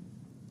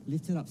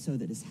lift it up so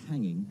that it's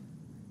hanging,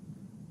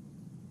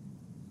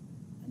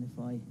 and if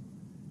I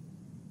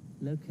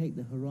locate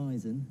the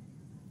horizon,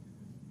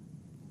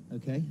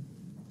 okay,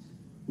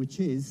 which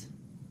is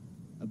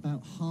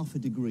about 0.5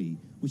 degree,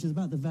 which is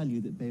about the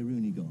value that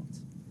Biruni got.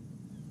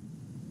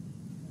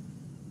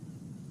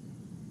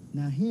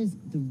 Now here's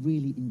the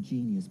really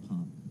ingenious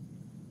part.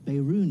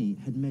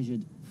 Biruni had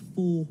measured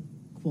 4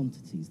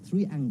 quantities,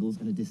 3 angles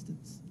and a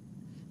distance.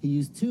 He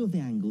used 2 of the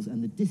angles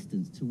and the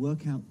distance to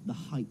work out the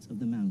height of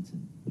the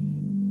mountain.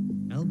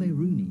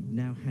 Al-Biruni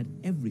now had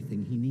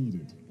everything he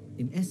needed.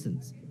 In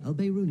essence,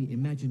 Al-Biruni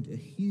imagined a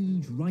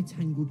huge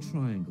right-angled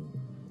triangle,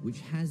 which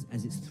has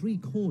as its 3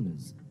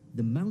 corners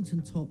the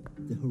mountaintop,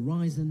 the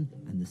horizon,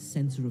 and the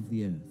center of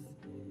the Earth.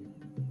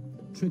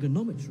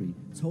 Trigonometry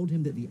told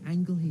him that the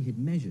angle he had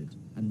measured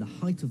and the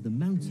height of the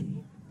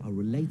mountain are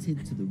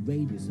related to the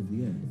radius of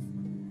the Earth,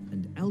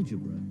 and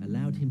algebra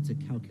allowed him to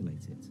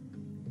calculate it.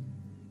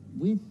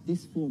 With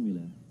this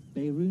formula,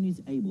 Biruni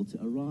is able to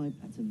arrive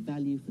at a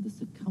value for the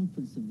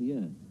circumference of the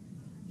Earth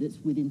that's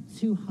within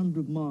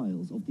 200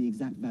 miles of the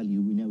exact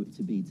value we know it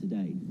to be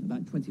today,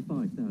 about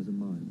 25,000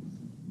 miles.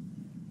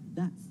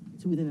 That's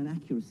to within an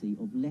accuracy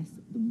of less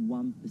than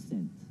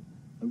 1%,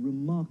 a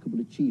remarkable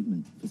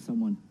achievement for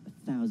someone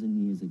 1,000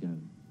 years ago.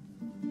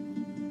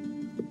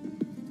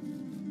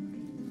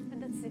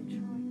 And that's it,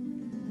 Troy.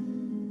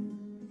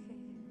 Okay.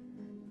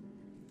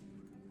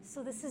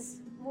 So this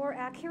is more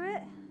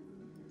accurate,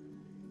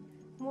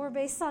 more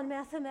based on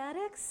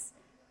mathematics.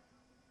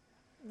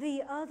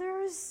 The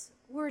others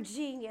were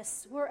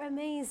genius, were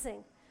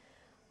amazing.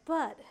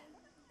 But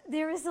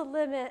there is a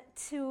limit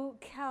to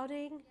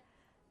counting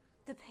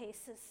the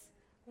paces,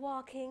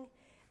 walking,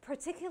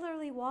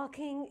 particularly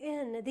walking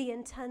in the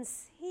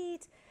intense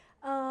heat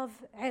of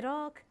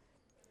Iraq.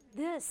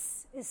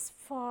 This is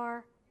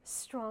far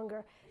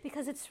stronger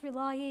because it's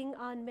relying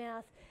on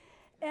math.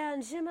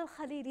 And Jim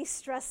Al-Khalili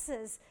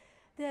stresses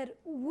that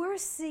we're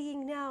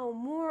seeing now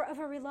more of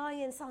a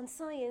reliance on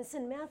science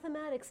and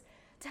mathematics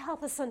to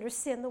help us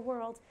understand the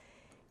world.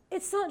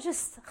 It's not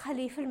just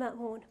Khalif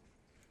al-Ma'mun.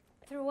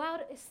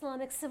 Throughout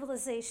Islamic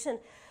civilization,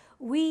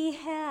 we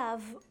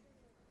have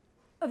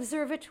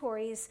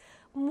observatories.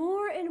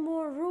 More and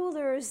more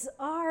rulers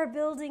are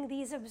building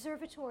these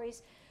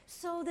observatories.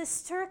 So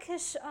this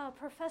Turkish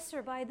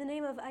professor by the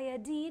name of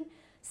Ayadin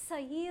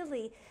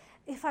Sayili,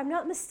 if I'm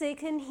not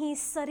mistaken, he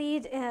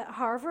studied at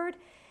Harvard,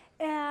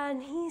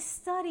 and he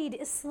studied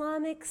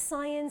Islamic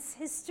science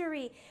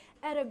history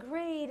at a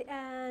grade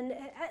and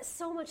at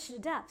so much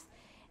depth.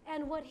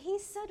 And what he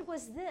said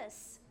was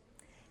this: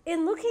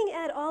 in looking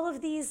at all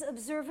of these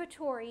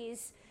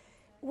observatories,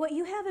 what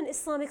you have in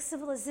Islamic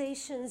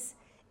civilizations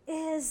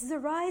is the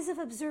rise of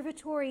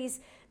observatories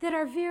that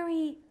are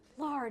very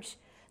large.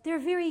 They're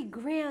very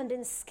grand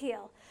in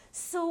scale.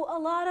 So a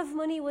lot of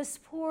money was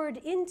poured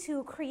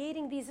into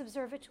creating these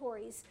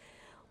observatories.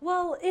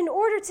 Well, in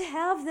order to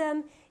have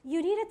them,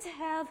 you needed to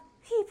have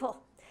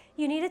people.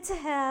 You needed to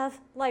have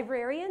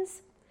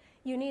librarians.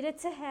 You needed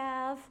to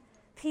have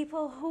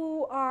people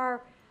who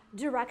are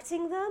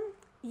directing them.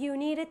 You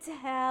needed to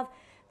have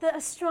the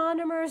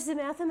astronomers, the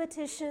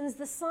mathematicians,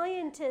 the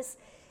scientists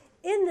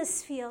in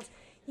this field.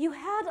 You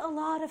had a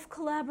lot of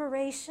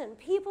collaboration,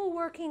 people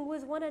working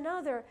with one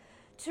another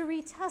to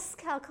retest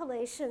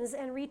calculations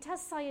and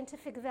retest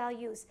scientific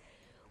values.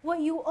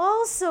 What you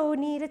also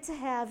needed to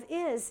have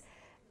is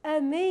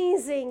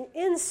amazing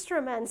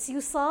instruments.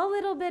 You saw a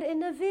little bit in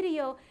the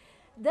video.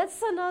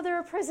 That's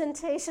another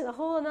presentation, a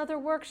whole another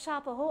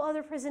workshop, a whole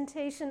other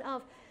presentation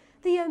of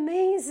the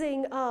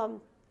amazing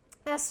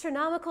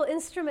astronomical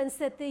instruments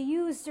that they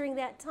used during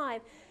that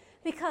time,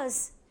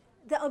 because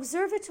the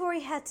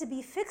observatory had to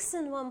be fixed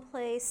in one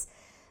place.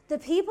 The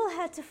people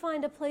had to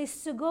find a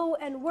place to go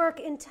and work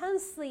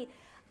intensely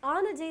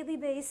on a daily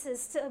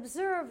basis to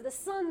observe the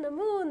sun, the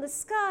moon, the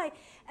sky,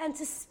 and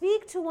to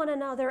speak to one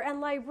another,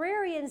 and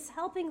librarians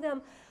helping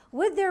them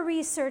with their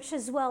research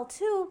as well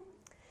too.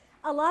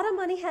 A lot of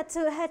money had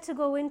to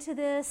go into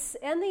this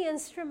and the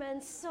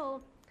instruments.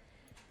 So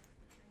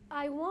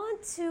I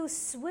want to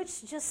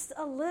switch just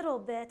a little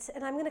bit,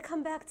 and I'm going to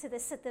come back to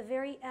this at the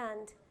very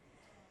end.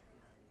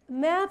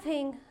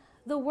 Mapping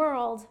the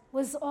world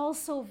was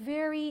also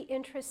very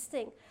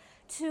interesting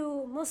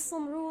to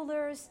Muslim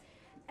rulers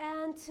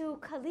and to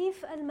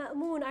Caliph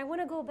al-Ma'mun. I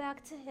want to go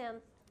back to him.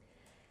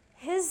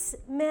 His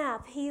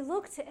map, he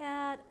looked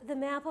at the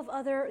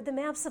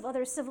maps of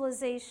other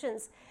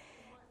civilizations,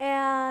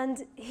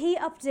 and he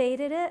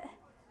updated it.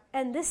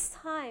 And this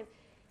time,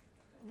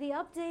 the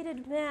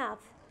updated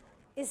map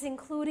is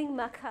including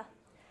Mecca.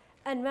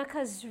 And Mecca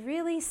is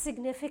really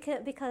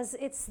significant because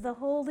it's the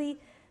holy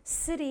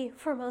city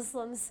for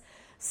Muslims.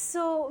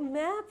 So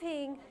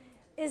mapping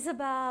is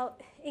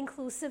about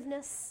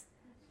inclusiveness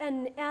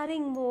and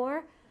adding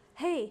more.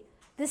 Hey,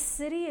 this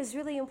city is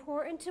really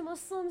important to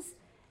Muslims,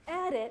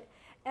 add it.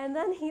 And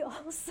then he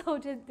also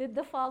did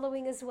the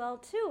following as well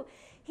too.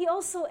 He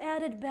also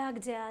added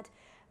Baghdad.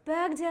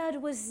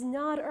 Baghdad was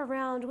not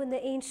around when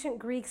the ancient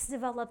Greeks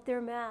developed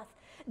their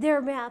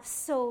maps,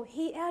 so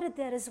he added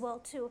that as well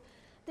too.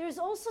 There's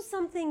also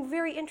something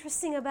very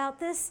interesting about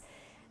this.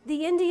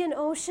 The Indian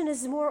Ocean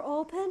is more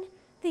open.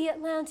 The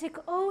Atlantic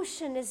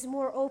Ocean is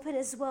more open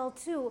as well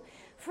too.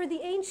 For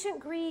the ancient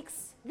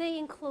Greeks, they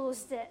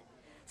enclosed it.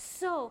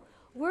 So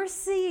we're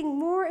seeing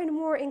more and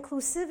more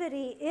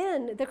inclusivity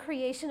in the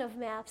creation of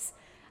maps.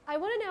 I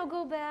want to now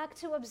go back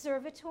to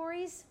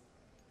observatories.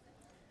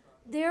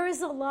 There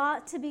is a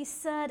lot to be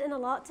said and a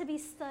lot to be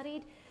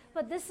studied,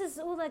 but this is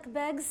Ulugh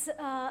Beg's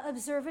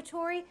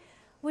observatory,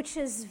 which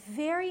is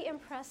very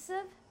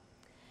impressive.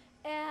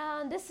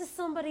 And this is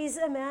somebody's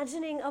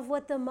imagining of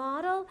what the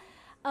model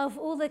of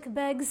Ulugh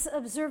Beg's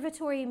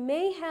observatory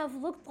may have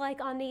looked like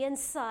on the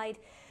inside.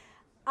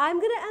 I'm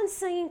going to end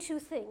saying two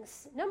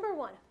things. Number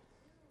one,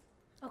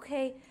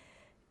 okay,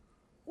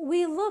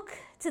 we look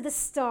to the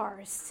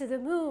stars, to the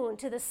moon,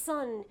 to the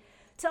sun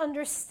to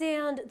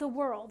understand the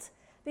world,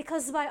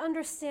 because by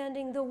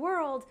understanding the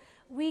world,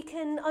 we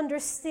can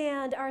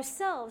understand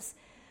ourselves.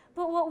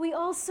 But what we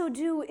also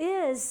do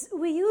is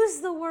we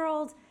use the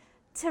world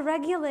to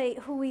regulate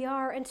who we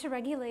are and to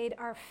regulate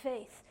our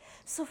faith.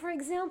 So for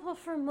example,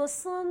 for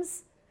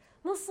Muslims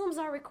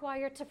are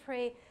required to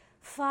pray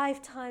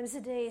 5 times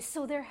a day.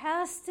 So there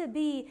has to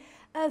be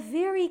a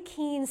very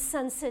keen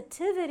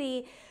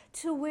sensitivity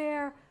to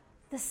where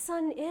the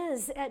sun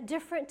is at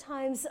different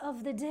times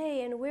of the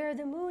day and where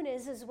the moon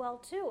is as well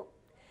too.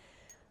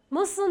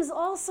 Muslims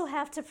also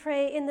have to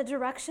pray in the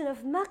direction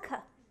of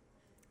Mecca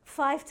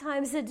 5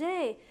 times a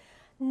day.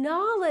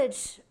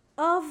 Knowledge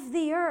of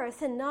the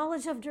earth and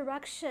knowledge of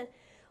direction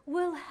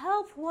will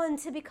help one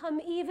to become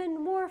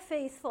even more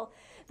faithful,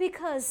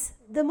 because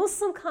the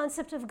Muslim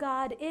concept of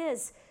God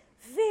is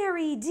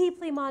very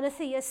deeply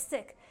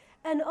monotheistic,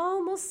 and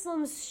all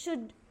Muslims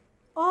should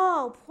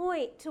all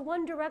point to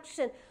one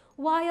direction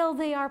while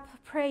they are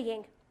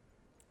praying.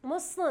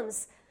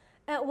 Muslims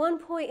at one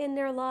point in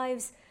their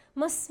lives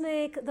must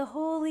make the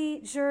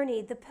holy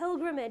journey, the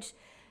pilgrimage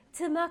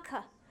to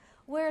Mecca,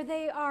 where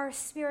they are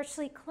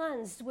spiritually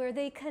cleansed, where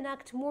they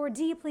connect more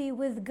deeply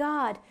with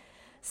God.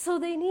 So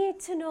they need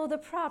to know the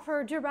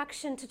proper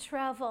direction to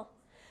travel.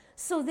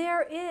 So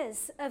there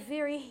is a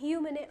very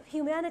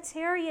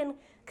humanitarian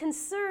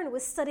concern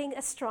with studying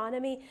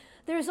astronomy.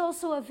 There's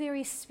also a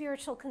very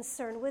spiritual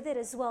concern with it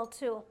as well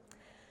too.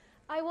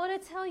 I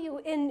want to tell you,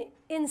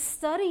 in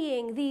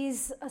studying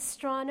these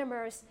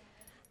astronomers,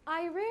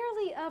 I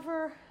rarely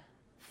ever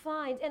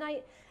find, and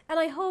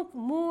I hope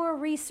more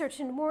research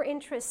and more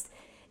interest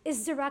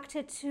is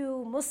directed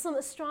to Muslim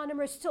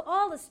astronomers, to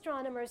all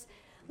astronomers,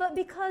 but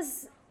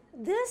because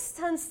this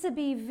tends to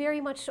be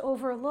very much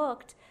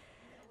overlooked,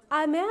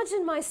 I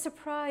imagine my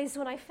surprise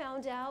when I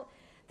found out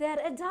that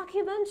a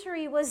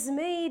documentary was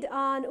made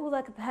on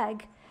Ulugh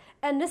Beg,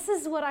 And this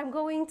is what I'm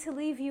going to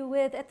leave you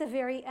with at the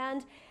very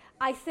end.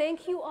 I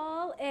thank you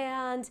all,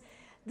 and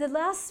the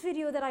last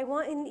video that I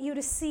want you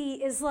to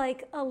see is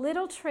like a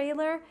little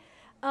trailer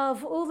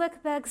of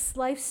Ulugh Beg's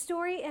life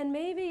story, and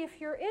maybe if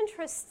you're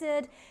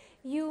interested,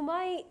 you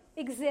might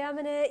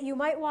examine it, you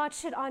might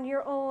watch it on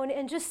your own,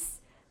 and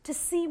just to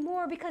see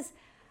more, because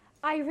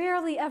I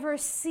rarely ever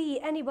see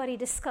anybody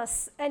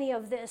discuss any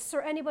of this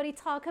or anybody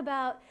talk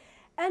about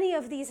any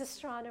of these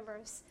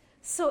astronomers.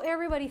 So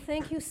everybody,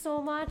 thank you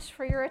so much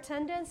for your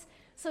attendance.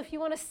 So if you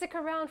want to stick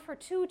around for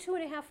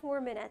 2.5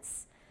 more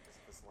minutes.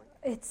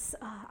 It's,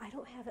 I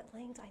don't have it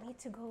linked. I need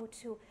to go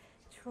to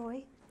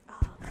Troy.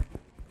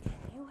 Can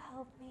you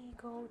help me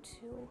go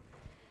to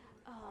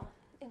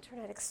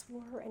Internet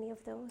Explorer or any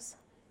of those?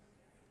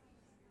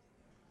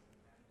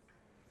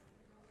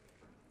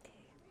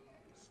 Okay.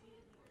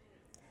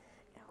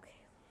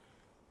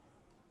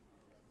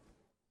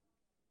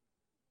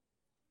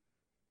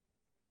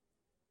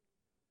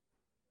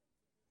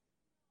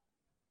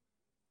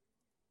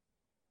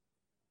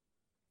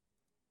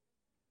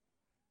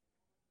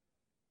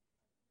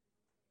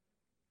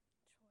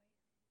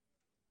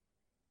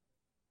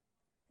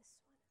 This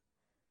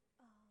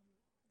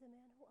one. The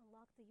man who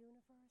unlocked the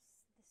universe.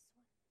 This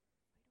one.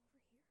 Right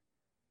over here.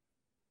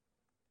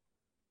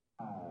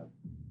 5,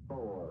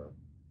 4,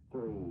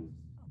 3,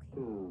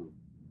 2,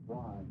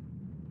 1,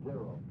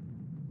 0.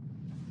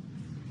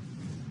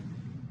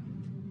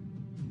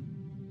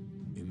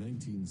 In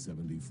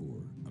 1974,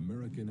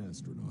 American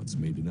astronauts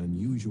made an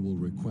unusual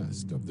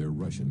request of their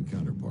Russian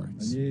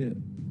counterparts. Они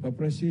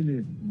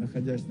попросили,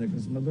 находясь на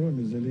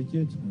космодроме,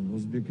 залететь в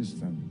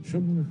Узбекистан. Что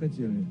бы мы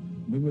хотели?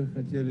 Мы бы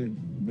хотели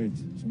быть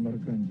в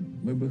Самарканде.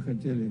 Мы бы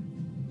хотели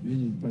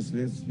видеть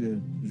последствия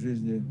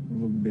жизни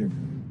Улугбека.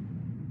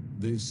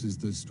 This is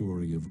the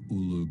story of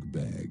Ulugh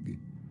Beg.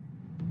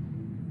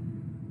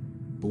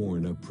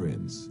 Born a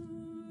prince,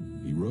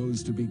 he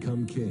rose to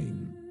become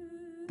king,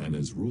 and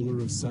as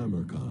ruler of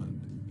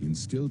Samarkand,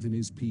 instilled in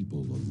his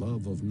people a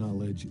love of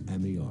knowledge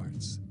and the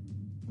arts.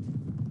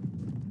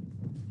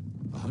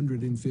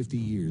 150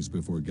 years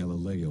before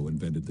Galileo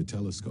invented the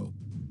telescope,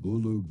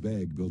 Ulugh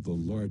Beg built the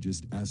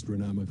largest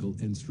astronomical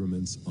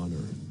instruments on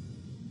Earth,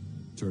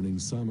 turning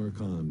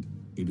Samarkand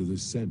into the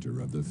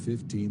center of the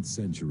 15th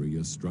century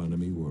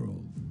astronomy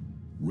world.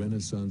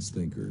 Renaissance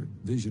thinker,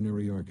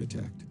 visionary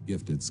architect,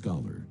 gifted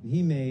scholar.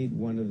 He made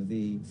one of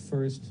the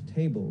first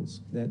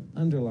tables that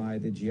underlie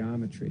the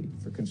geometry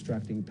for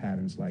constructing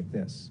patterns like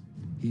this.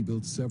 He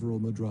built several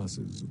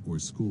madrasas, or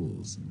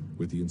schools,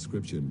 with the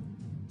inscription,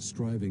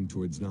 "Striving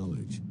towards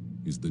knowledge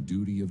is the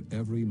duty of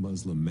every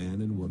Muslim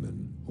man and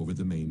woman," over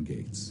the main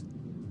gates.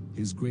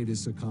 His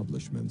greatest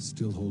accomplishments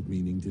still hold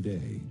meaning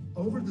today.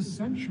 Over the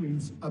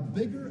centuries, a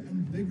bigger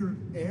and bigger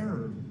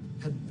error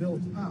had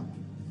built up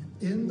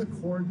in the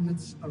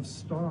coordinates of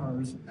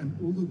stars, and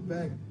Ulugh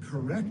Beg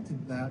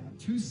corrected that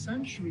 2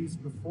 centuries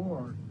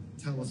before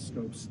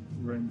telescopes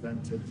were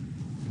invented.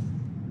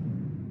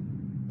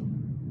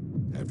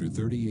 After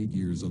 38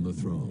 years on the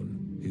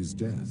throne, his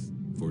death,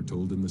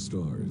 foretold in the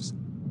stars,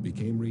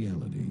 became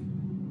reality.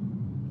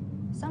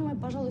 Самое,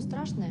 пожалуй,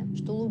 страшное,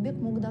 что Улугбек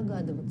мог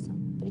догадываться.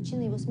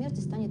 Причиной его смерти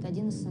станет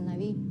один из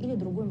сыновей или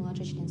другой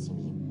младший член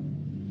семьи.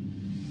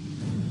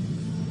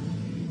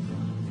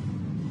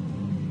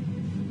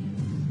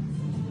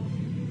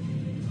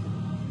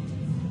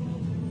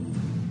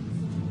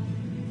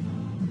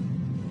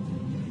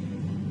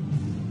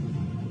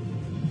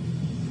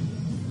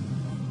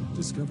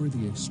 Discover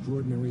the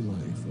extraordinary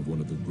life of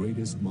one of the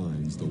greatest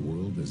minds the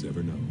world has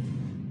ever known.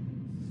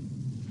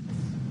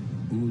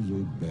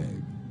 Ulugh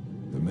Beg,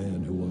 the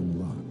man who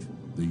unlocked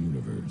the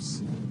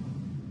universe.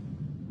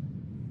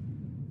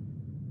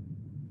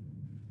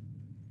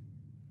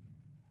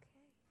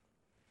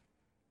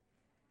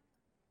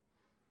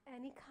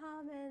 Any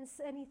comments,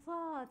 any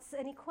thoughts,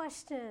 any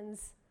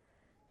questions?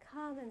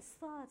 Comments,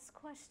 thoughts,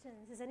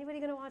 questions. Is anybody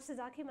going to watch the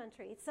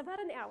documentary? It's about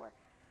an hour,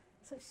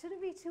 so it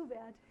shouldn't be too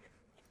bad.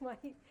 You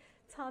might,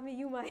 Tommy,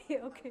 you might,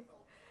 okay.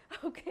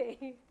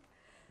 Okay.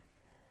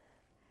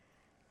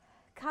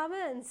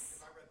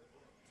 Comments?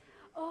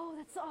 Oh,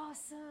 that's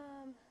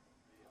awesome.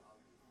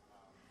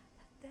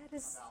 That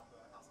is,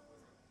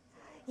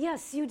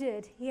 yes, you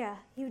did. Yeah,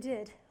 you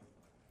did.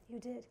 You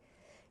did.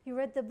 You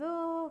read the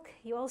book.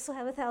 You also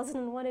have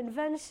 1001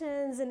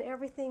 Inventions and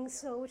everything,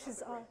 so which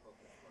is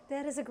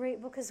that is a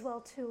great book as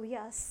well too.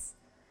 Yes.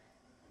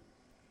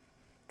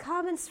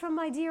 Comments from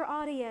my dear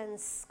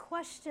audience.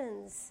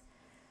 Questions.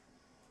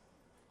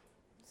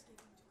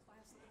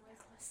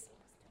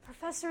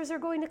 Professors are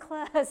going to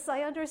class.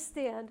 I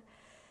understand.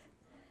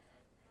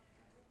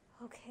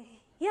 Okay.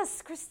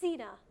 Yes,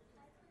 Christina.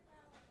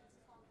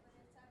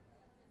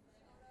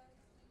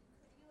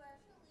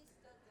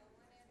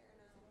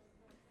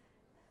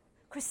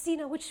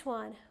 Christina, which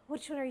one?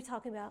 Which one are you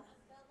talking about?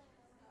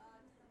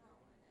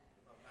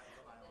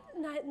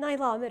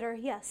 Nilometer,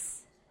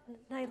 yes.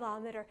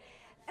 Nilometer.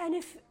 And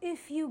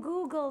if you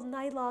Google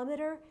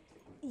nilometer,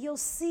 you'll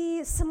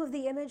see some of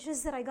the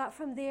images that I got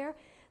from there.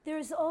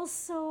 There's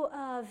also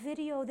a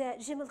video that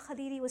Jim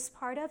Al-Khalili was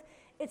part of.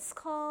 It's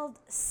called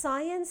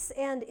Science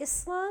and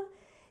Islam.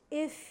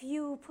 If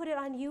you put it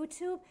on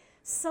YouTube,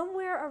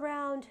 somewhere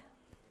around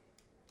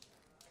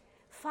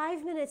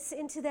 5 minutes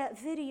into that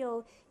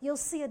video, you'll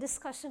see a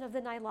discussion of the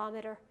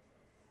Nilometer.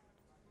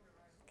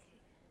 Okay.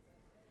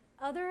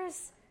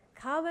 Others?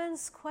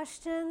 Comments?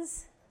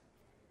 Questions?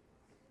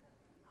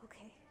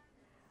 Okay.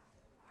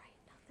 All right,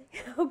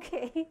 nothing.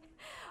 Okay.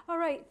 All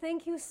right,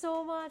 thank you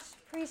so much.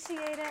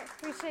 Appreciate it.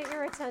 Appreciate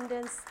your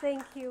attendance.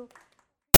 Thank you.